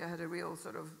social media had a real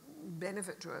sort of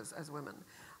benefit to us as women.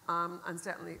 And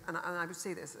certainly, and I would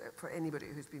say this for anybody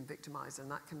who's been victimized, and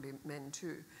that can be men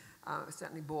too.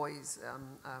 Certainly boys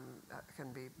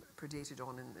can be predated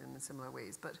on in similar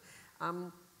ways. But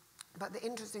the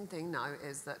interesting thing now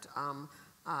is that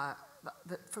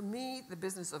for me, the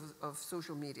business of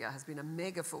social media has been a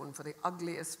megaphone for the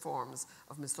ugliest forms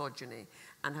of misogyny,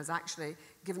 and has actually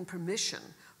given permission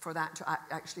for that to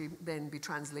actually then be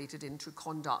translated into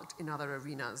conduct in other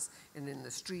arenas, in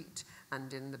the street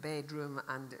and in the bedroom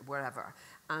and wherever.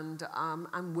 And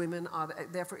women are,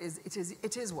 therefore,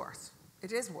 it is worse.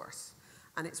 It is worse.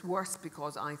 And it's worse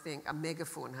because I think a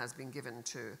megaphone has been given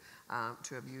to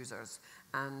abusers,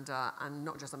 and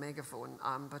not just a megaphone,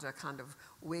 but a kind of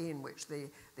way in which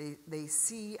they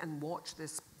see and watch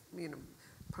this,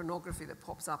 pornography that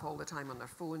pops up all the time on their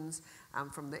phones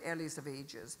from the earliest of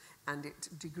ages, and it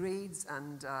degrades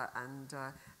and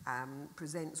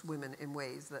presents women in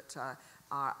ways that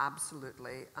are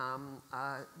absolutely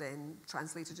then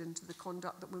translated into the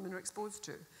conduct that women are exposed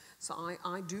to. So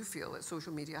I do feel that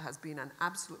social media has been an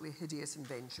absolutely hideous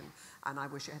invention, and I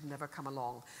wish it had never come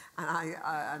along. And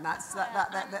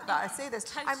I say this.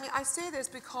 I mean, I say this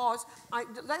because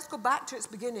let's go back to its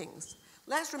beginnings.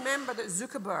 Let's remember that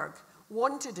Zuckerberg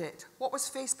wanted it. What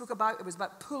was Facebook about? It was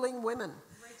about pulling women.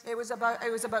 It was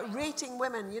about rating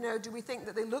women. Do we think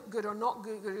that they look good or not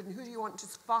good, and who do you want to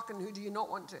fuck and who do you not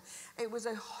want to? It was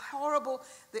a horrible,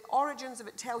 the origins of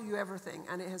it tell you everything,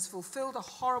 and it has fulfilled a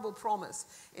horrible promise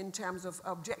in terms of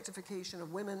objectification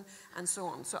of women and so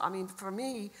on. So, I mean, for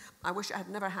me, I wish it had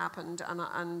never happened,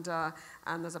 and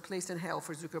there's a place in hell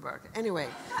for Zuckerberg. Anyway,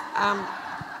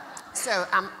 so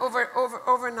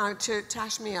over now to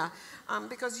Tashmia,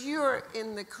 because you're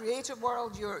in the creative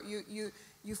world,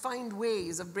 you find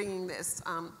ways of bringing this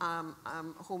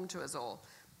home to us all.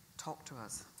 Talk to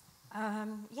us.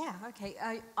 Yeah, okay.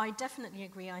 I definitely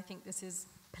agree. I think this is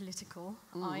political.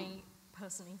 Mm-hmm. I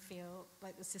personally feel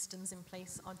like the systems in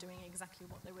place are doing exactly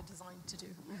what they were designed to do.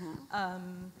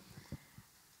 Mm-hmm.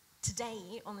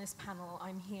 Today, on this panel,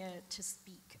 I'm here to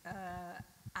speak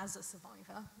as a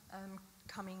survivor,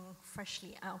 coming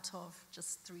freshly out of,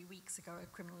 just 3 weeks ago, a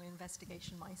criminal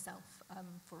investigation myself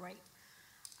for rape.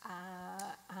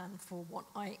 And for what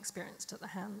I experienced at the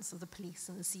hands of the police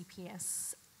and the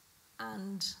CPS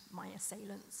and my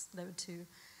assailants, there were two,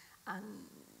 and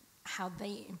how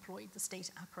they employed the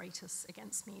state apparatus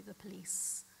against me, the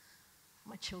police,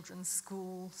 my children's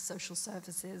school, social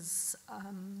services,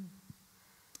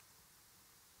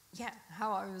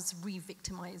 how I was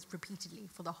re-victimized repeatedly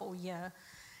for the whole year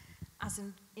as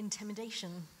an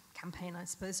intimidation campaign, I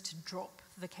suppose, to drop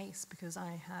the case because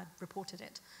I had reported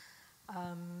it.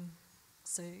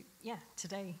 So, yeah,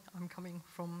 today I'm coming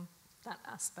from that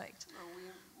aspect. Oh,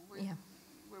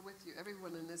 we're with you.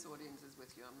 Everyone in this audience is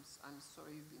with you. I'm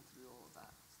sorry you've been through all of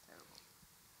that. It's terrible.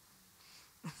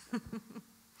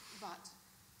 But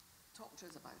talk to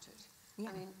us about it.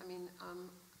 Yeah. I mean,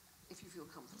 if you feel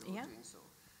comfortable doing so.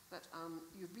 But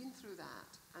you've been through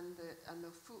that, and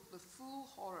the full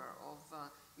horror of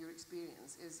your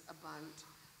experience is about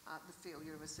the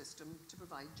failure of a system to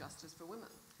provide justice for women.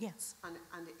 Yes. And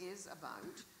it is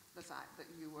about the fact that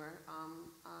you were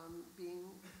being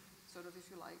sort of, if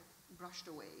you like, brushed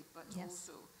away, but yes.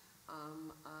 Also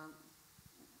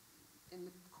in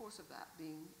the course of that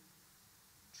being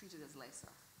treated as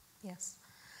lesser. Yes.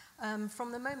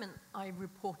 From the moment I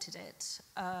reported it,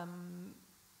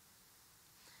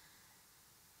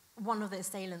 one of the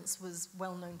assailants was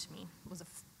well known to me, was a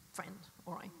friend,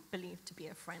 or I believe to be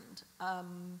a friend.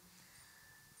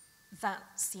 That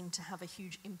seemed to have a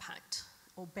huge impact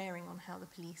or bearing on how the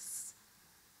police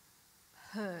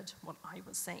heard what I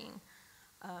was saying,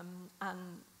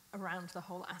 and around the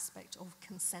whole aspect of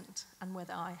consent and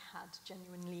whether I had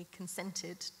genuinely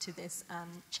consented to this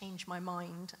and changed my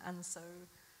mind, and so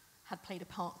had played a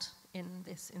part in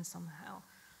this in somehow.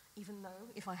 Even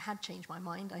though if I had changed my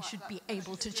mind, I should be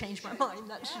able to change my mind.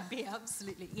 That should be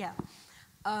absolutely, yeah.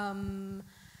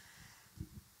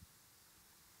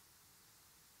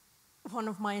 One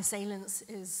of my assailants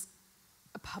is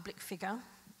a public figure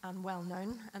and well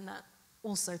known, and that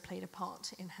also played a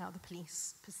part in how the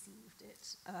police perceived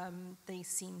it. They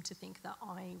seemed to think that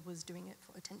I was doing it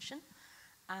for attention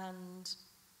and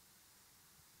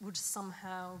would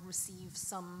somehow receive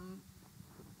some,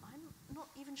 I'm not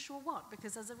even sure what,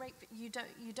 because as a rape, you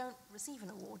don't receive an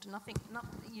award, you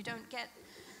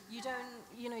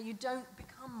don't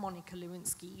become Monica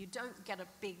Lewinsky, you don't get a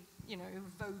big,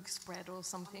 Vogue spread or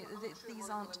something. These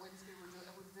aren't.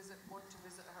 Want to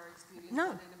visit her experience no.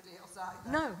 than anybody else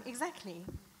either. No, exactly.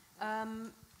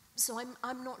 So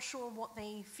I'm not sure what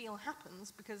they feel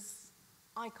happens, because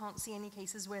I can't see any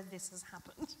cases where this has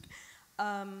happened.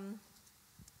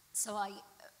 So I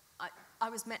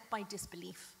was met by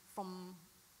disbelief from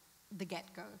the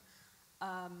get-go,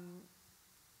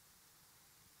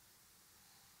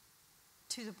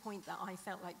 to the point that I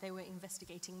felt like they were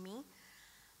investigating me,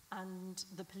 and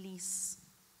the police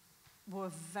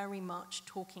were very much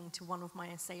talking to one of my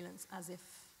assailants as if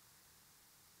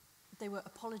they were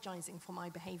apologizing for my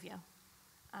behavior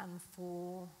and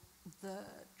for the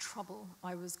trouble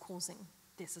I was causing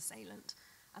this assailant,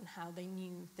 and how they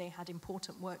knew they had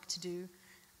important work to do,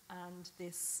 and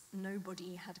this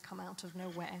nobody had come out of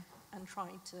nowhere and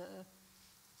tried to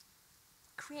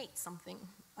create something.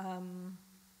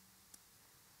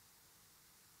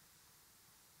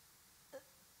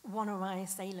 One of my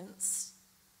assailants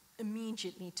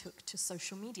immediately took to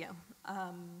social media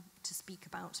to speak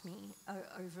about me.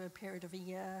 Over a period of a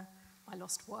year, I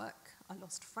lost work, I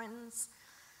lost friends.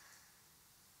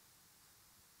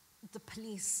 The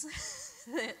police,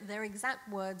 their exact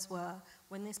words were,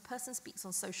 when this person speaks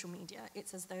on social media,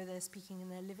 it's as though they're speaking in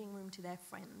their living room to their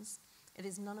friends. It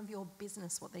is none of your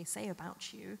business what they say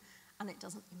about you, and it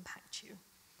doesn't impact you.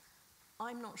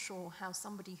 I'm not sure how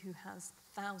somebody who has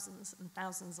thousands and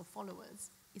thousands of followers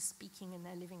is speaking in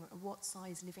their living room. What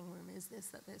size living room is this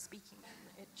that they're speaking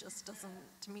in? It just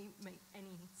doesn't, to me, make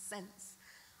any sense.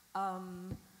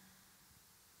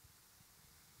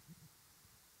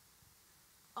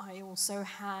 I also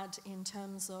had, in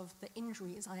terms of the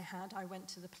injuries I went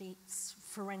to the police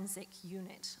forensic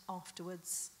unit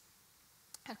afterwards,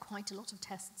 had quite a lot of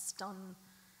tests done.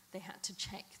 They had to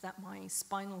check that my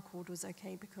spinal cord was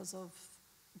okay because of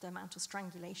the amount of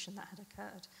strangulation that had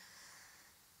occurred.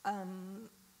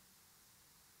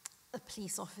 A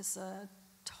police officer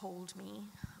told me,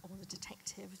 or the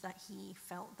detective, that he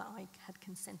felt that I had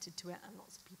consented to it, and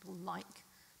lots of people like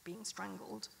being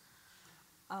strangled.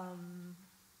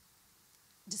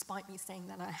 Despite me saying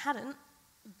that I hadn't,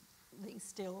 they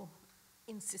still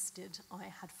insisted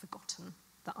I had forgotten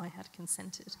that I had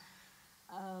consented.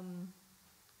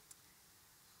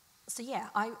 So yeah,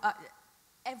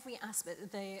 every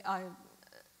aspect, the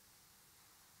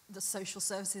social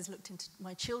services looked into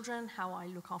my children, how I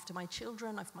look after my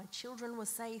children, if my children were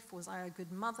safe, was I a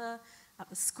good mother? At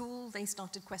the school, they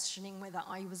started questioning whether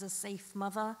I was a safe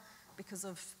mother because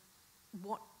of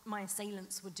what my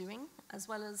assailants were doing, as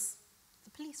well as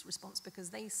the police response, because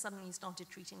they suddenly started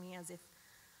treating me as if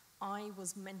I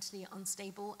was mentally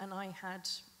unstable and I had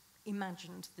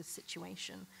imagined the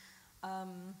situation.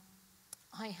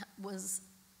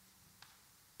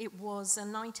 It was a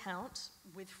night out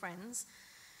with friends,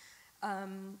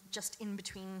 just in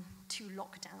between two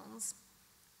lockdowns.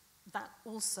 That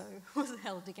also was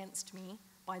held against me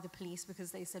by the police,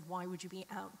 because they said, why would you be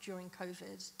out during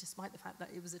COVID, despite the fact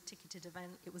that it was a ticketed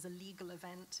event, it was a legal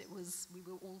event, we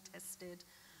were all tested.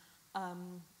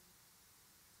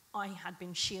 I had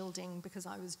been shielding because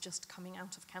I was just coming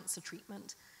out of cancer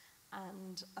treatment,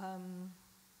 and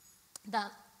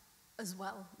that as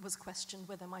well was questioned,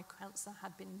 whether my cancer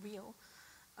had been real.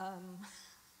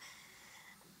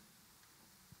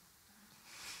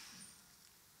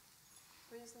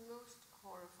 It's the most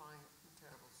horrifying and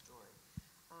terrible story.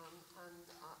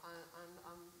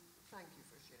 Thank you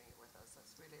for sharing it with us.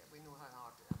 That's really, we know how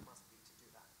hard it must be to do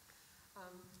that.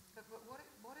 But what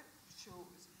it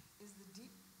shows is the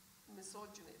deep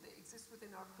misogyny that exists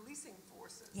within our policing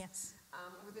forces, yes,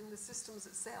 within the systems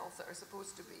itself that are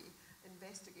supposed to be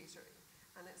investigatory.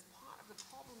 And it's part of the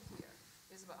problem here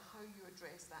is about how you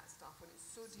address that stuff when it's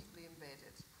so deeply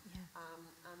embedded. Yeah.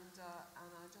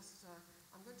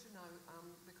 I'm going to now,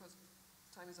 because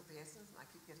time is of the essence, and I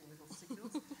keep getting little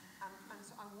signals. And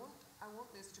so I want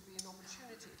this to be an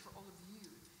opportunity for all of you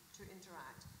to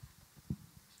interact.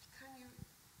 Can you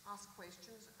ask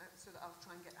questions so that I'll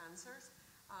try and get answers?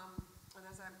 And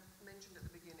as I mentioned at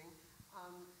the beginning,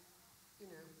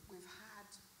 you know, we've had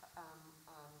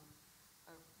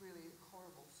a really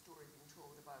horrible story being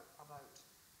told about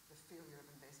the failure of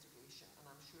investigation, and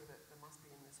I'm sure that there must be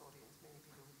in this audience many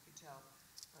people who could tell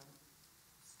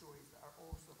stories that are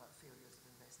also about failures of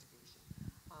investigation.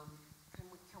 Can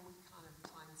we kind of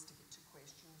try and stick it to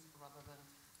questions rather than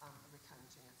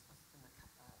recounting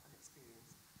an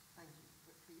experience? Thank you.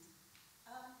 But please.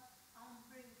 I'm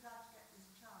really glad to get this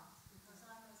chance because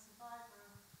I'm a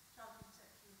survivor of childhood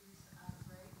sexual abuse and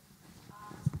rape.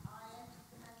 I entered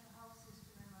the mental health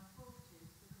system in my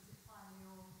 40s because it finally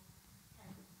all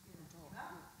came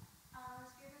up. I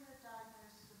was given a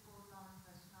diagnosis of borderline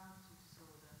personality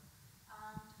disorder,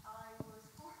 and I was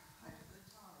horrified at the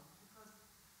time because,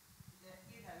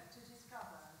 you know, to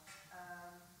discover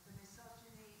the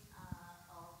misogyny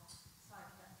of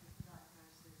psychiatric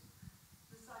diagnosis,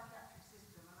 the psychiatric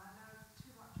system, and I know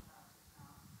too much about it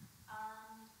now.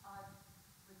 And I've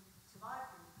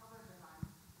survived and recovered, and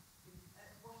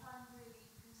what I'm really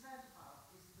concerned about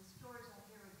is the stories I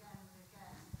hear again and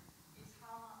again, is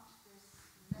how much this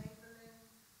labelling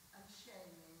and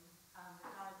shaming and the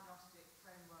diagnostic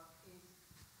framework is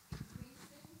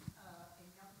increasing in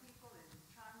young people, in the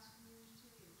trans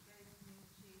community, in the gay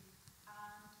community,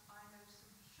 and I know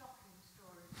some shocking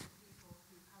stories of people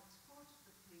who've had support of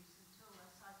the police until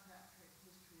their psychiatric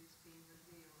history has been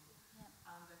revealed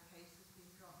and their case has been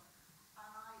dropped.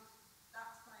 And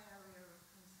that's my area of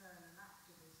concern and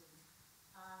activism.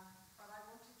 But I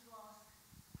wanted to ask,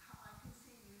 I can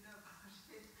see you know about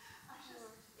it,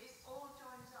 it all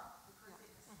joins up because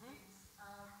it's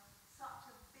such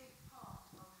a big part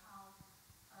of how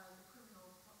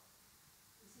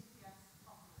the CPS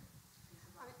operates.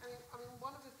 I mean,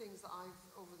 one of the things that I've,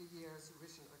 over the years,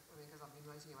 written, I mean, because I've been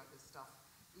writing about this stuff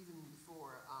even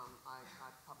before I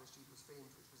published Reid Was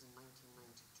Framed, which was in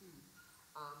 1992,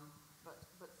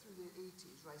 but through the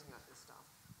 80s, writing about this stuff,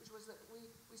 which was that we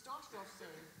started off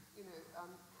saying, you know,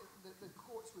 the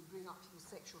courts would bring up people's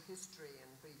sexual history and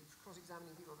be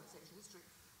cross-examining people about sexual history,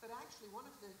 but actually one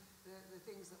of the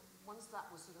things that, once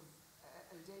that was sort of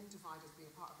identified as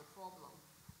being part of the problem,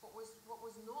 what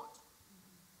was not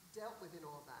dealt with in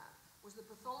all that was the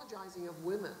pathologizing of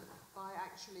women by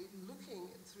actually looking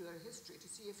through their history to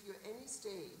see if you at any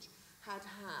stage had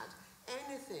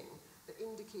anything that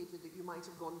indicated that you might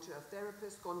have gone to a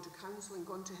therapist, gone to counselling,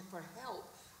 gone for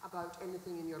help about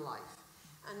anything in your life.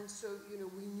 And so, you know,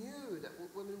 we knew that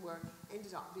women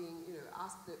ended up being, you know,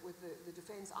 asked that with the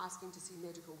defence asking to see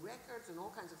medical records and all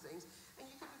kinds of things. And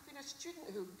you could have been a student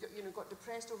who, you know, got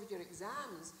depressed over your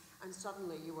exams, and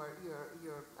suddenly your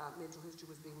mental history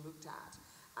was being looked at,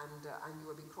 and you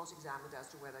were being cross-examined as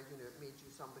to whether, you know, it made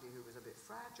you somebody who was a bit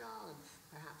fragile and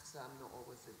perhaps not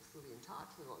always fully in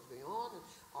touch with what was going on, and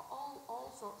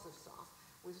all sorts of stuff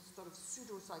with sort of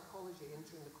pseudo-psychology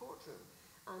entering the courtroom.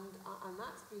 And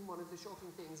that's been one of the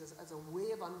shocking things as a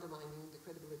way of undermining the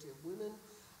credibility of women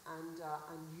and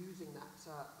using that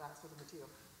sort of material.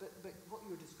 But what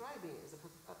you're describing is a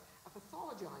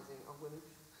pathologizing of women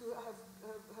who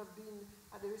have been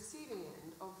at the receiving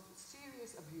end of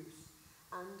serious abuse,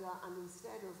 and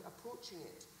instead of approaching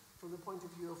it from the point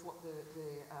of view of what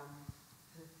the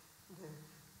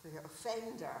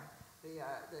offender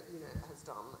has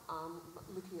done,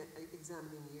 looking at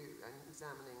examining you and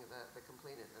examining the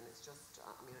complainant, and it's just,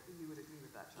 I mean, you would agree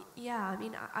with that, Charlotte? Yeah, I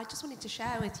mean, I just wanted to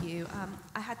share with you,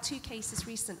 I had 2 cases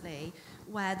recently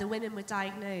where the women were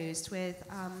diagnosed with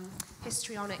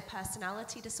histrionic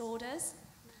personality disorders.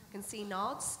 You can see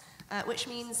nods, which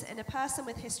means in a person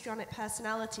with histrionic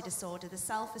personality disorder, the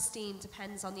self-esteem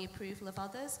depends on the approval of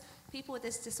others. People with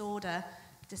this disorder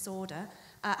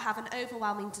have an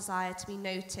overwhelming desire to be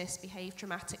noticed, behave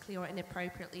dramatically or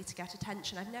inappropriately to get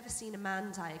attention. I've never seen a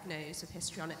man diagnosed with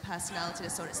histrionic personality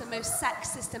disorder. It's the most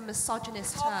sexist and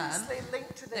misogynist term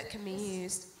that can be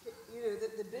used. You know,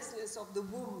 the business of the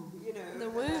womb, you know. The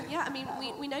womb, yeah. I mean,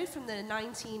 we know from the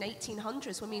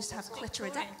 1800s when we used to have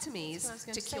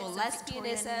clitoridectomies to cure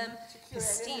lesbianism,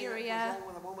 hysteria.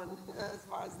 With a woman, as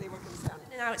far as they were concerned.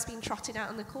 And now it's been trotted out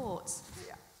in the courts.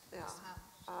 Yeah.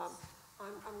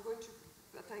 I'm going to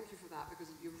thank you for that,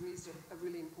 because you've raised a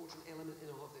really important element in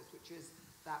all of this, which is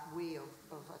that way of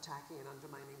attacking and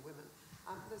undermining women.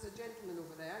 There's a gentleman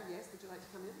over there. Yes, would you like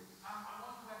to come in? I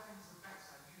wonder where things are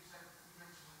better. You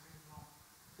mentioned things wrong.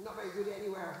 Not very good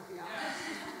anywhere. Yeah. Yes.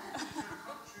 There are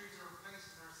countries or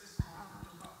places or systems we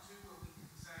can look up to where we can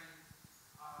say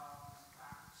that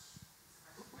it's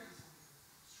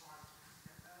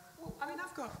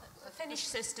Finnish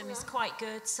system is quite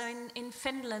good. So in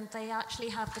Finland, they actually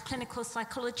have the clinical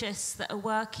psychologists that are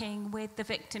working with the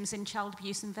victims in child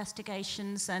abuse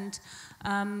investigations and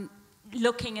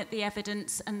looking at the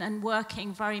evidence and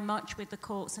working very much with the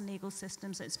courts and legal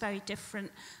systems. It's very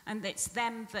different, and it's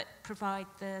them that provide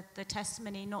the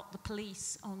testimony, not the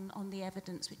police on the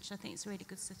evidence, which I think is a really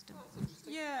good system.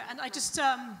 Yeah, and I just,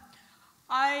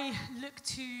 I look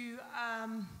to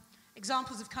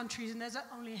examples of countries, and there's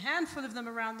only a handful of them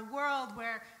around the world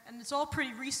where, and it's all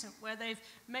pretty recent, where they've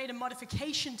made a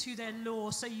modification to their law,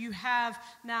 so you have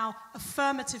now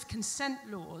affirmative consent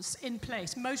laws in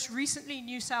place. Most recently,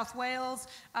 New South Wales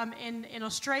in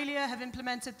Australia have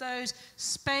implemented those.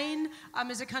 Spain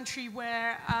is a country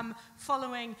where,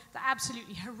 following the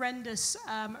absolutely horrendous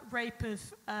rape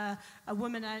of a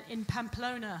woman in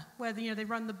Pamplona, where they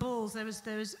run the bulls, there was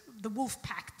the wolf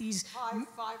pack, these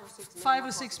five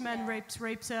or six men raped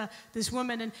this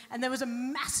woman, and there was a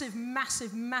massive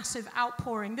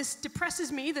outpouring. This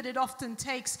depresses me that it often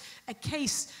takes a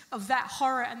case of that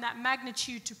horror and that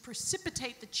magnitude to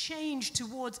precipitate the change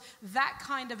towards that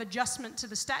kind of adjustment to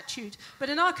the statute. But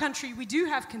in our country, we do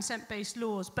have consent-based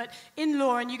laws, but in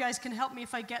law, and you guys can help me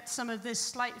if I get some of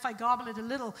this if I garble it a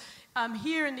little,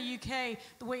 here in the UK,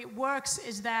 the way it works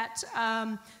is that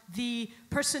the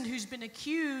person who's been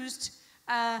accused,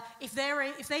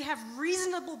 if they have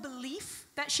reasonable belief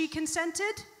that she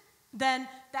consented, then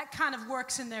that kind of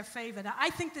works in their favor. Now, I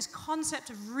think this concept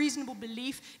of reasonable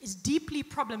belief is deeply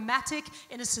problematic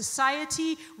in a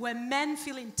society where men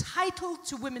feel entitled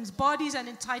to women's bodies and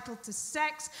entitled to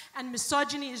sex, and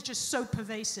misogyny is just so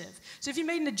pervasive. So if you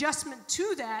made an adjustment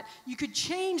to that, you could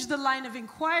change the line of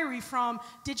inquiry from,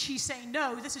 did she say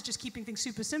no, this is just keeping things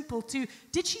super simple, to,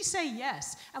 did she say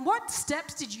yes? And what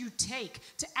steps did you take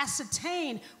to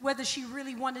ascertain whether she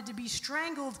really wanted to be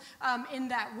strangled in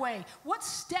that way? What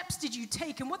steps did you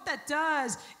take? And what that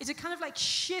does is it kind of like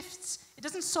shifts. It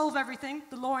doesn't solve everything.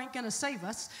 The law ain't going to save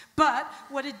us. But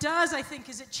what it does, I think,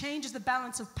 is it changes the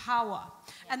balance of power.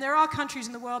 And there are countries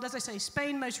in the world, as I say,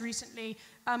 Spain most recently,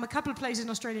 a couple of places in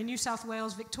Australia, New South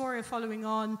Wales, Victoria following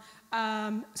on,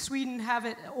 Sweden have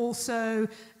it also,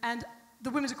 and the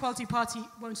Women's Equality Party,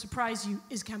 won't surprise you,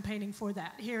 is campaigning for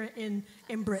that here in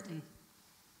Britain.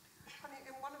 I mean,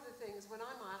 and one of the things, when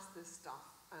I'm asked this stuff,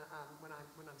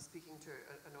 when I'm speaking to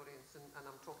an audience and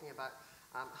I'm talking about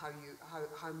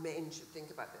how men should think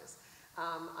about this,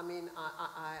 I mean,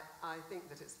 I think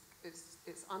that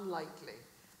it's unlikely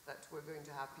that we're going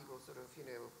to have people sort of,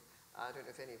 I don't know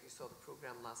if any of you saw the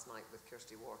program last night with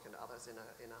Kirsty Wark and others in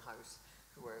a house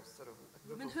who were sort of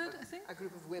Womanhood, I think? A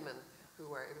group of women who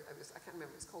were, I can't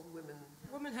remember, it's called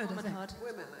Womenhood.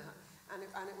 Women.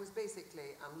 And it was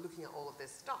basically looking at all of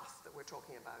this stuff that we're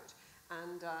talking about.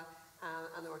 And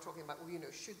they were talking about, well,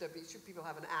 should people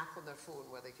have an app on their phone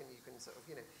where you can sort of,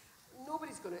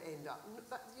 nobody's going to end up,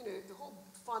 the whole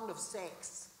fun of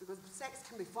sex, because sex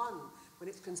can be fun when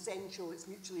it's consensual, it's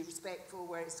mutually respectful,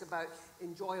 where it's about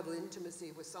enjoyable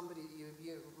intimacy with somebody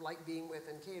you like being with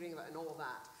and caring about and all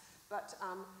that. But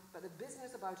the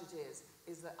business about it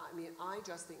is that, I mean, I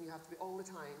just think you have to be all the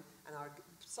time, and our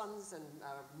sons and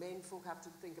our men folk have to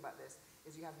think about this,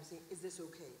 is you have to be saying, is this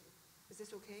okay? Is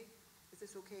this okay? Is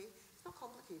this okay? It's not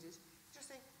complicated. Just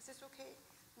saying, is this okay?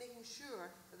 Making sure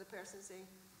that the person's saying,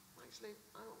 actually,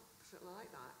 I don't particularly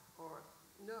like that, or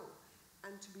no.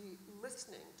 And to be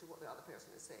listening to what the other person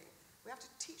is saying. We have to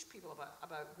teach people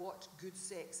about what good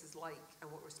sex is like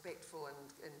and what respectful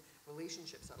and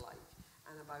relationships are like,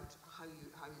 and about how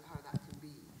that can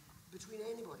be between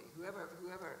anybody, whoever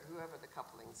the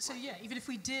couplings. So yeah, even if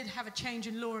we did have a change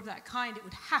in law of that kind, it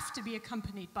would have to be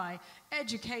accompanied by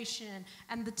education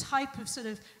and the type of sort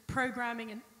of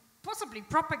programming and possibly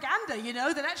propaganda,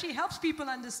 that actually helps people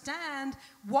understand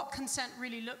what consent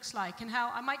really looks like and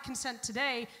how I might consent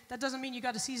today. That doesn't mean you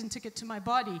got a season ticket to my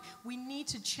body. We need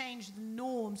to change the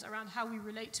norms around how we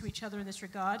relate to each other in this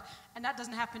regard, and that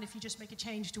doesn't happen if you just make a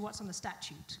change to what's on the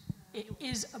statute. It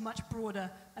is a much broader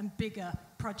and bigger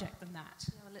project than that.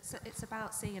 Yeah, well, it's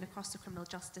about seeing it across the criminal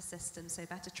justice system, so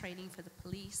better training for the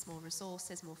police, more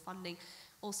resources, more funding,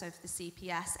 also for the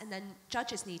CPS, and then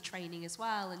judges need training as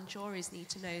well, and juries need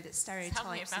to know that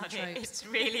stereotypes and tropes. It's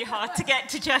really hard to get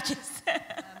to judges.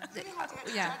 It's really hard to get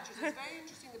to judges. It's very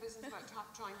interesting, the business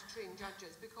about trying to train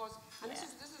judges, because, and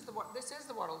this is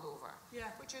the world over,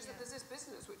 which is that there's this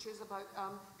business which is about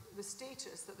the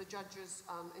status that the judges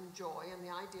enjoy and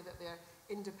the idea that they're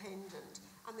independent,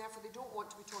 and therefore they don't want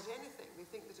to be taught anything. They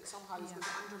think that it somehow is going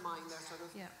to undermine their sort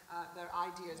of their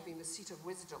idea as being the seat of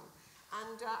wisdom.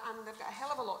 And they've got a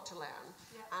hell of a lot to learn,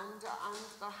 and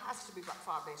there has to be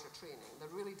far better training, there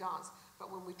really does.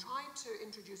 But when we tried to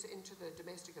introduce it into the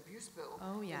domestic abuse bill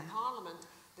in Parliament,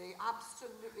 they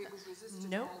absolutely, it was resisted.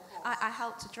 No, I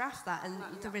helped to draft that, and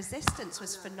the resistance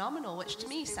was phenomenal, which to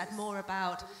me said more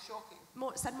about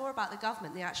the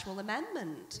government, the actual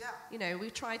amendment. Yeah. You know, we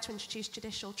tried to introduce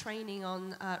judicial training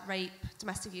on rape,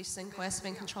 domestic abuse, and coercive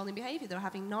and controlling behaviour. They were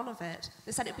having none of it.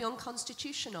 They said it'd be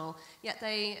unconstitutional, yet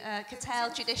they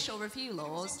curtailed judicial review laws.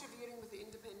 It was interfering with the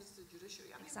independence of the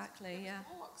judiciary. I mean, exactly, it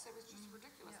was just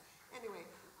ridiculous. Anyway,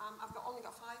 I've only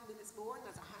got 5 minutes more, and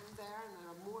there's a hand there, and there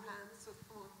are more hands, so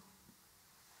come on.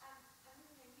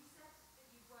 Helena, you said that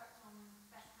you've worked on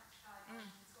best practice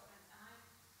guidelines in Scotland, and I'm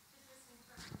just listening to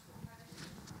us talk about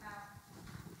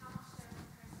how much there is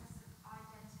a process of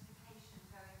identification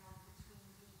going on between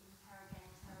the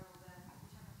interrogator or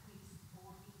whichever police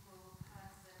or legal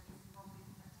person is involved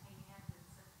in obtaining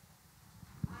evidence.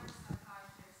 And I'm a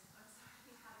psychiatrist. I'm sorry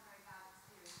you had a very bad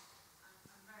experience.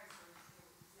 I'm very sorry to hear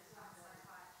what you said about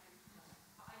psychiatry.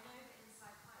 But I know that in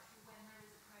psychiatry, when there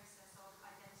is a process of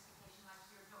identification, like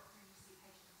you're a doctor and you see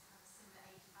patients who have a similar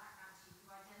age and background to you, you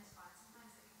identify it.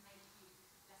 Sometimes it can make you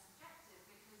less objective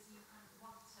because you kind of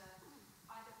want to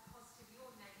either positively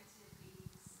or negatively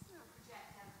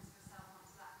project evidence of yourself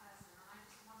onto that person. And I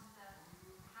just wonder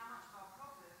how much of our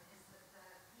problem is that the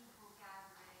people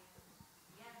gathering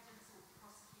the evidence or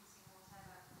prosecuting or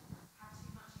whatever have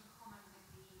too much in common with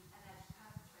the alleged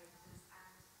perpetrators,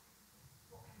 and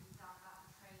what can be done about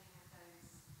the training of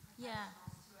those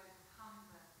professionals to overcome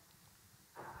the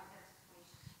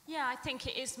identification. Yeah, I think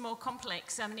it is more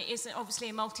complex. I mean, it is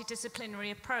obviously a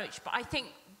multidisciplinary approach, but I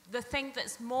think the thing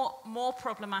that's more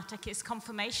problematic is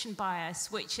confirmation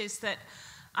bias, which is that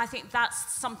I think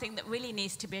that's something that really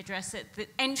needs to be addressed, that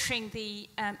entering the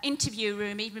interview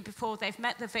room even before they've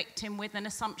met the victim with an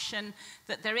assumption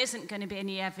that there isn't going to be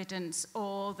any evidence,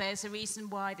 or there's a reason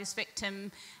why this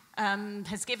victim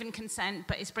has given consent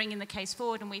but is bringing the case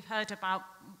forward, and we've heard about,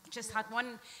 just had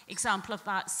one example of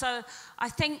that. So I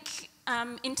think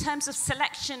in terms of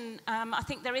selection, I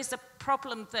think there is a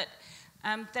problem that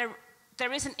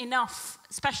there isn't enough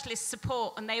specialist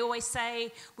support, and they always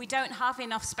say we don't have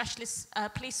enough specialist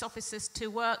police officers to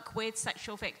work with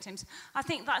sexual victims. I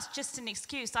think that's just an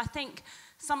excuse. I think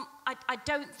I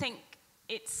don't think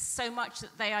it's so much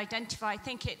that they identify. I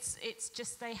think it's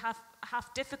just they have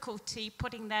difficulty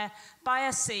putting their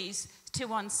biases to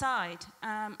one side,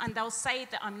 and they'll say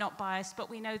that I'm not biased, but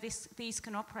we know these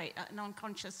can operate at an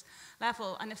unconscious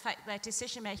level and affect their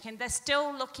decision making. They're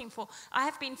still looking for. I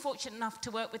have been fortunate enough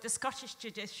to work with the Scottish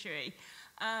judiciary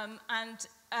and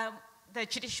the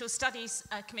Judicial Studies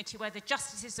Committee, where the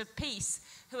Justices of Peace,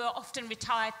 who are often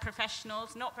retired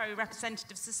professionals, not very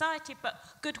representative of society, but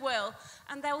goodwill,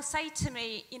 and they'll say to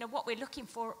me, you know, what we're looking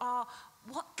for are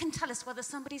what can tell us whether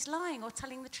somebody's lying or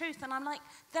telling the truth. And I'm like,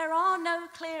 there are no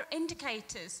clear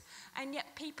indicators, and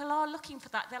yet people are looking for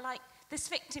that. They're like, this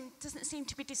victim doesn't seem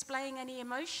to be displaying any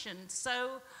emotion,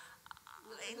 so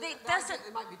it doesn't.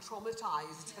 They might be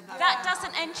traumatized. That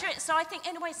doesn't enter it. So I think,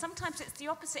 in a way, sometimes it's the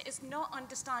opposite. It's not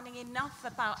understanding enough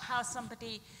about how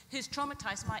somebody who's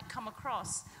traumatized might come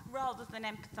across, rather than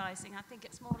empathizing. I think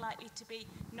it's more likely to be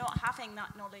not having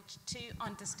that knowledge to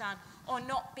understand, or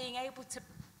not being able to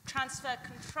transfer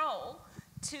control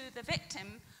to the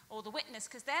victim or the witness,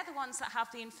 because they're the ones that have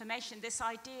the information. This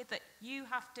idea that you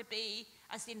have to be,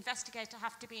 as the investigator,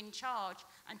 have to be in charge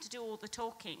and to do all the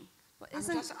talking.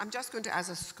 I'm just going to, as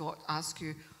a Scot, ask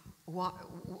you,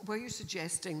 were you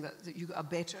suggesting that you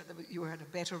had a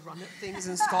better run at things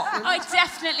in Scotland? I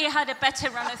definitely had a better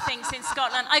run of things in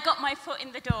Scotland. I got my foot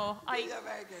in the door. Yeah,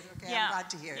 very good. Okay, I'm glad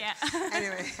to hear it.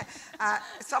 Anyway,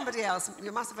 somebody else.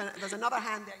 You must have. There's another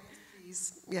hand there.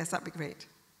 Yes, please. Yes, that'd be great.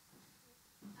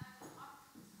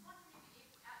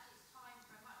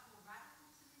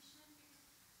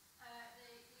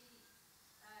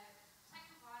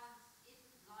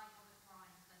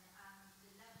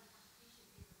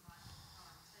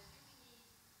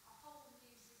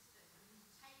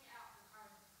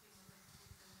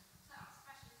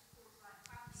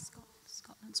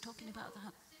 Scotland's talking about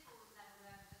that.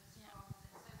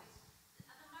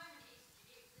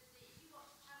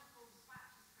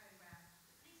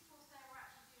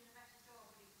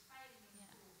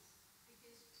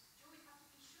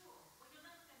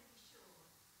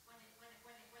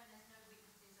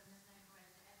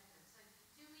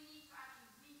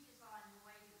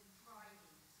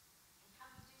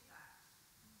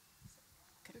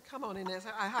 Come on, Inez.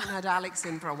 I haven't had Alex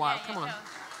in for a while. Come on.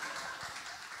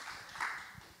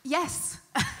 Yes.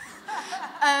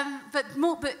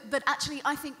 But actually,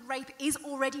 I think rape is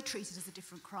already treated as a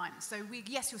different crime. So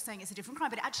yes, you're saying it's a different crime,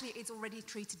 but actually it's already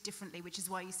treated differently, which is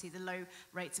why you see the low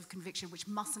rates of conviction, which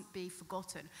mustn't be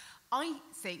forgotten. I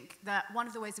think that one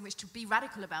of the ways in which to be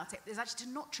radical about it is actually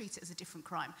to not treat it as a different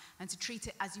crime and to treat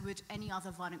it as you would any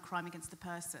other violent crime against the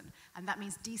person. And that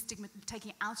means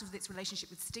taking it out of its relationship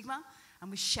with stigma and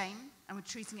with shame, and we're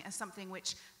treating it as something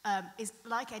which is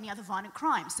like any other violent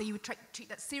crime. So you would treat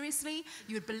that seriously.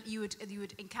 You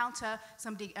would encounter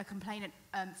somebody, a complainant,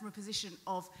 from a position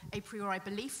of a priori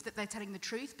belief that they're telling the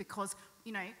truth because,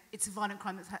 you know, it's a violent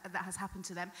crime that has happened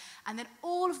to them. And then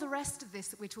all of the rest of this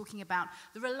that we're talking about,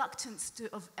 the reluctance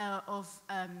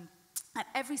at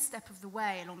every step of the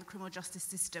way along the criminal justice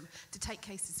system to take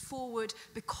cases forward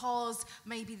because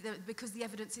maybe because the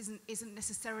evidence isn't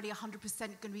necessarily 100%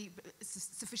 going to be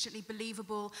sufficiently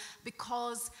believable,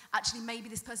 because actually maybe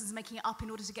this person's making it up in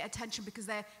order to get attention because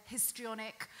they're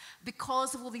histrionic,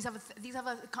 because of all these other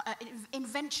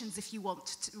inventions, if you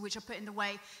want, which are put in the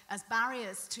way as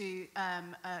barriers to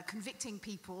convicting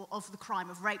people of the crime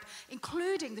of rape,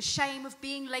 including the shame of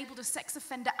being labelled a sex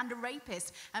offender and a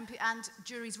rapist, and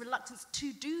juries' reluctance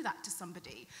to do that to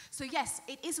somebody. So yes,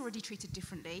 it is already treated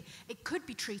differently. It could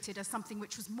be treated as something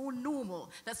which was more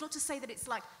normal. That's not to say that it's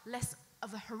like less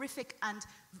of a horrific and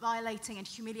violating and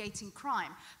humiliating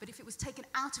crime, but if it was taken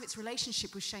out of its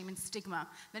relationship with shame and stigma,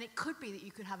 then it could be that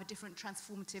you could have a different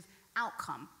transformative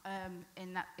outcome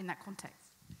in that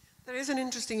context. There is an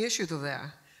interesting issue though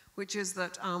there, which is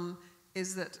that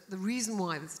the reason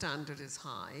why the standard is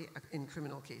high in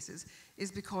criminal cases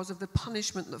is because of the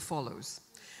punishment that follows.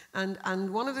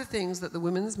 And one of the things that the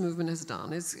women's movement has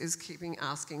done is keeping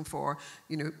asking for,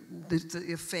 you know,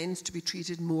 the offence to be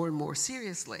treated more and more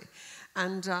seriously.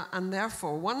 And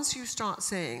therefore, once you start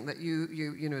saying that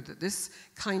you know that this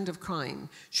kind of crime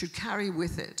should carry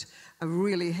with it a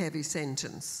really heavy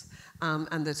sentence,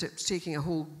 and that it's taking a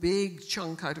whole big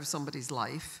chunk out of somebody's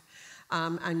life,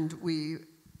 and we,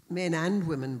 men and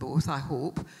women both, I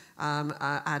hope,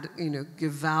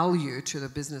 give value to the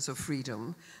business of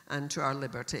freedom and to our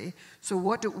liberty. So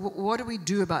what do we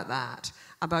do about that?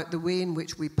 About the way in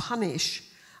which we punish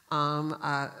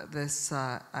this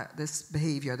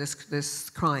behaviour, this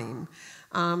crime,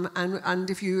 and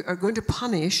if you are going to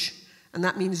punish, and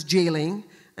that means jailing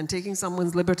and taking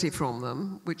someone's liberty from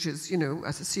them, which is, you know,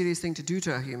 a serious thing to do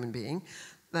to a human being,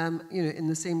 you know, in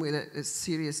the same way that it's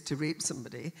serious to rape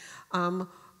somebody.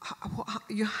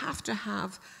 You have to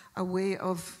have a way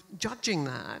of judging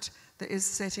that is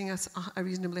setting us a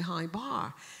reasonably high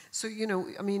bar. So, you know,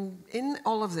 I mean, in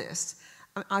all of this,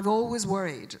 I've always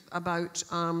worried about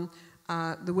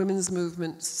the women's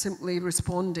movement simply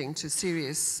responding to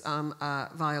serious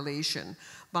violation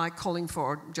by calling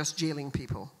for just jailing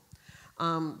people.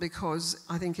 Because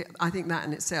I think that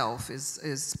in itself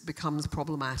becomes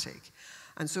problematic.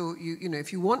 And so, you know,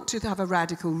 if you want to have a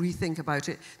radical rethink about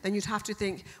it, then you'd have to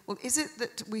think, well, is it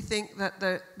that we think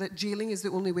that jailing is the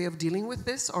only way of dealing with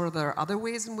this, or are there other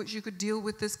ways in which you could deal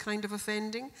with this kind of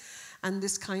offending and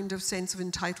this kind of sense of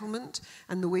entitlement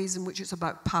and the ways in which it's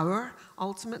about power,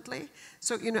 ultimately?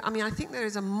 So, you know, I mean, I think there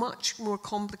is a much more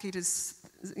complicated,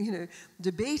 you know,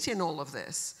 debate in all of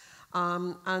this.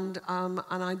 And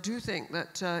I do think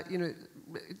that, you know,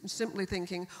 simply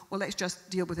thinking, well, let's just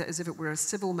deal with it as if it were a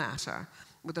civil matter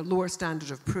with a lower standard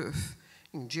of proof.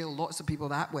 You can jail lots of people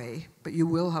that way, but you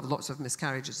will have lots of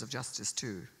miscarriages of justice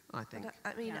too, I think.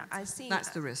 I mean, yeah. I see that's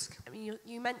the risk. I mean,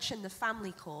 you mentioned the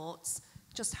family courts.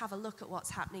 Just have a look at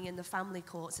what's happening in the family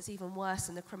courts. It's even worse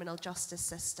in the criminal justice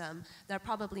system. There are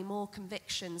probably more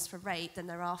convictions for rape than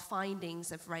there are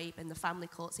findings of rape in the family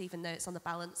courts, even though it's on the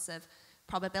balance of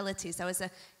probabilities. There was a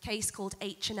case called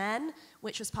H&N,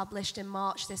 which was published in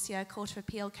March this year, a Court of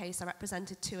Appeal case. I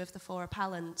represented 2 of the 4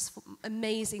 appellants,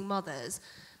 amazing mothers,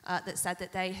 that said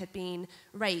that they had been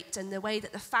raped. And the way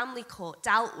that the family court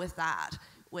dealt with that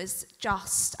was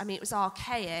just, I mean, it was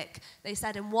archaic. They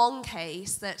said in one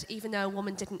case that even though a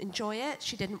woman didn't enjoy it,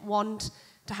 she didn't want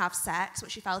to have sex,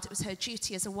 but she felt it was her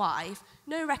duty as a wife,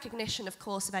 no recognition, of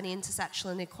course, of any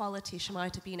intersectional inequality she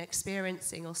might have been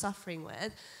experiencing or suffering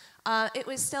with, it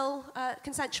was still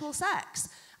consensual sex.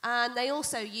 And they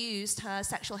also used her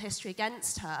sexual history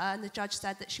against her, and the judge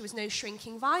said that she was no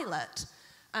shrinking violet.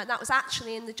 That was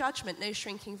actually in the judgment, no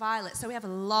shrinking violet. So we have a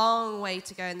long way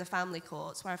to go in the family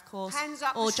courts, where, of course, hands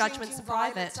up, all judgments are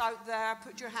private. Out there,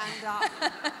 put your hand up.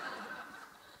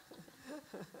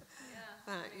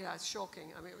 Yeah, it's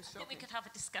shocking. I mean, it was I shocking. think we could have a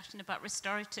discussion about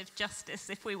restorative justice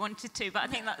if we wanted to, but I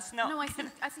think that's not. No, I think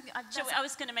I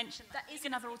was going to mention that. That is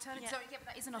another alternative. Sorry, yeah,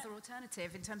 but that is another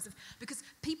alternative in terms of, because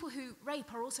people who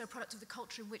rape are also a product of the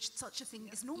culture in which such a thing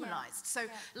is normalised. So,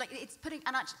 like, it's putting,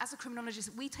 and actually, as a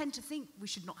criminologist, we tend to think we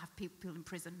should not have people in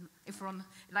prison if we're on,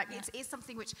 like, it is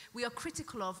something which we are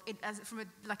critical of from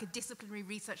a disciplinary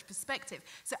research perspective.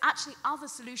 So actually, other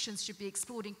solutions should be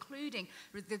explored, including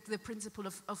the principle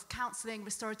of counselling,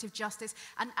 restorative justice,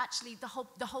 and actually the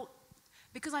whole.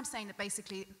 Because I'm saying that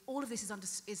basically all of this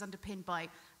is underpinned by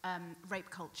rape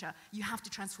culture, you have to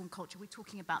transform culture. We're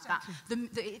talking about that.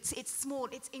 It's small,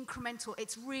 it's incremental,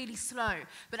 it's really slow.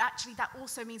 But actually that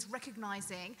also means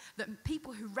recognizing that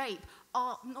people who rape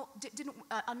are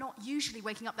not usually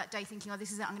waking up that day thinking, oh,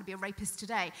 this is it, I'm going to be a rapist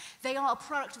today. They are a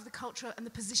product of the culture and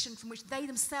the position from which they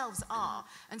themselves are.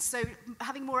 And so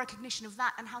having more recognition of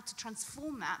that and how to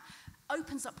transform that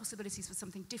opens up possibilities for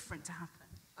something different to happen.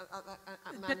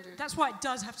 That's why it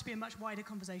does have to be a much wider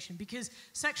conversation, because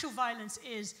sexual violence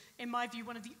is, in my view,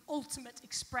 one of the ultimate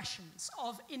expressions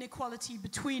of inequality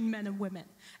between men and women.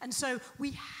 And so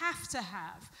we have to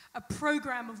have a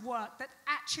program of work that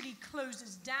actually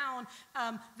closes down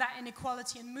that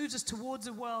inequality and moves us towards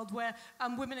a world where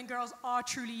women and girls are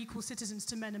truly equal citizens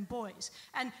to men and boys.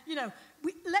 And, you know,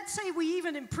 let's say we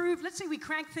even improve, let's say we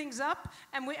crank things up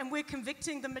and we're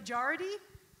convicting the majority.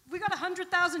 We got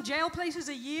 100,000 jail places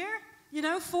a year, you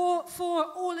know, for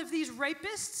all of these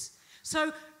rapists.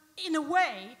 So in a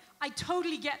way, I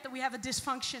totally get that we have a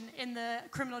dysfunction in the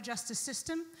criminal justice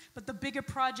system, but the bigger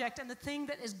project and the thing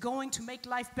that is going to make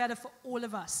life better for all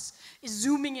of us is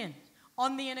zooming in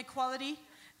on the inequality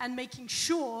and making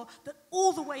sure that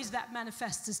all the ways that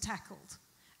manifests is tackled.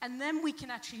 And then we can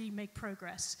actually make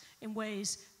progress in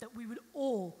ways that we would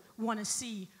all want to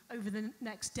see over the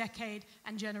next decade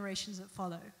and generations that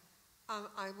follow.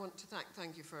 I want to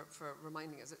thank you for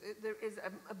reminding us. There is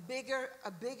a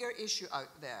bigger issue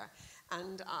out there,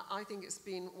 and I think it's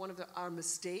been one of our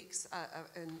mistakes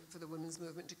for the women's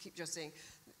movement to keep just saying,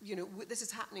 you know, this is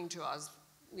happening to us,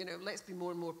 you know, let's be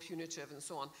more and more punitive and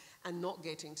so on, and not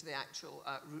getting to the actual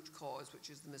root cause, which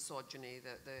is the misogyny,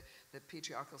 the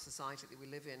patriarchal society that we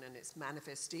live in, and its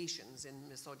manifestations in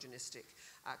misogynistic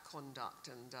conduct.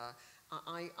 And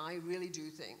I really do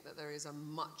think that there is a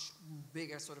much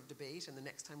bigger sort of debate, and the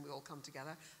next time we all come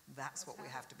together, that's what we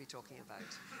have to be talking about.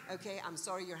 Okay, I'm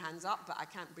sorry your hand's up, but I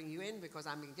can't bring you in because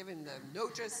I'm being given the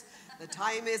notice. The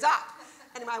time is up.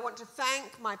 Anyway, I want to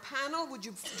thank my panel. Would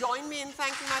you join me in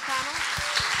thanking my panel?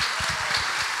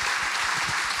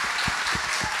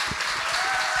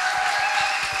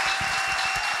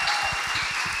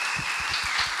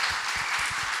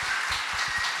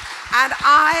 And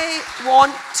I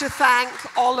want to thank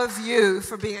all of you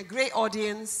for being a great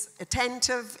audience,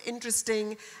 attentive,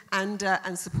 interesting, and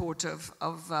supportive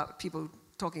of people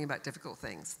talking about difficult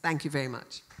things. Thank you very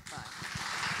much. Bye.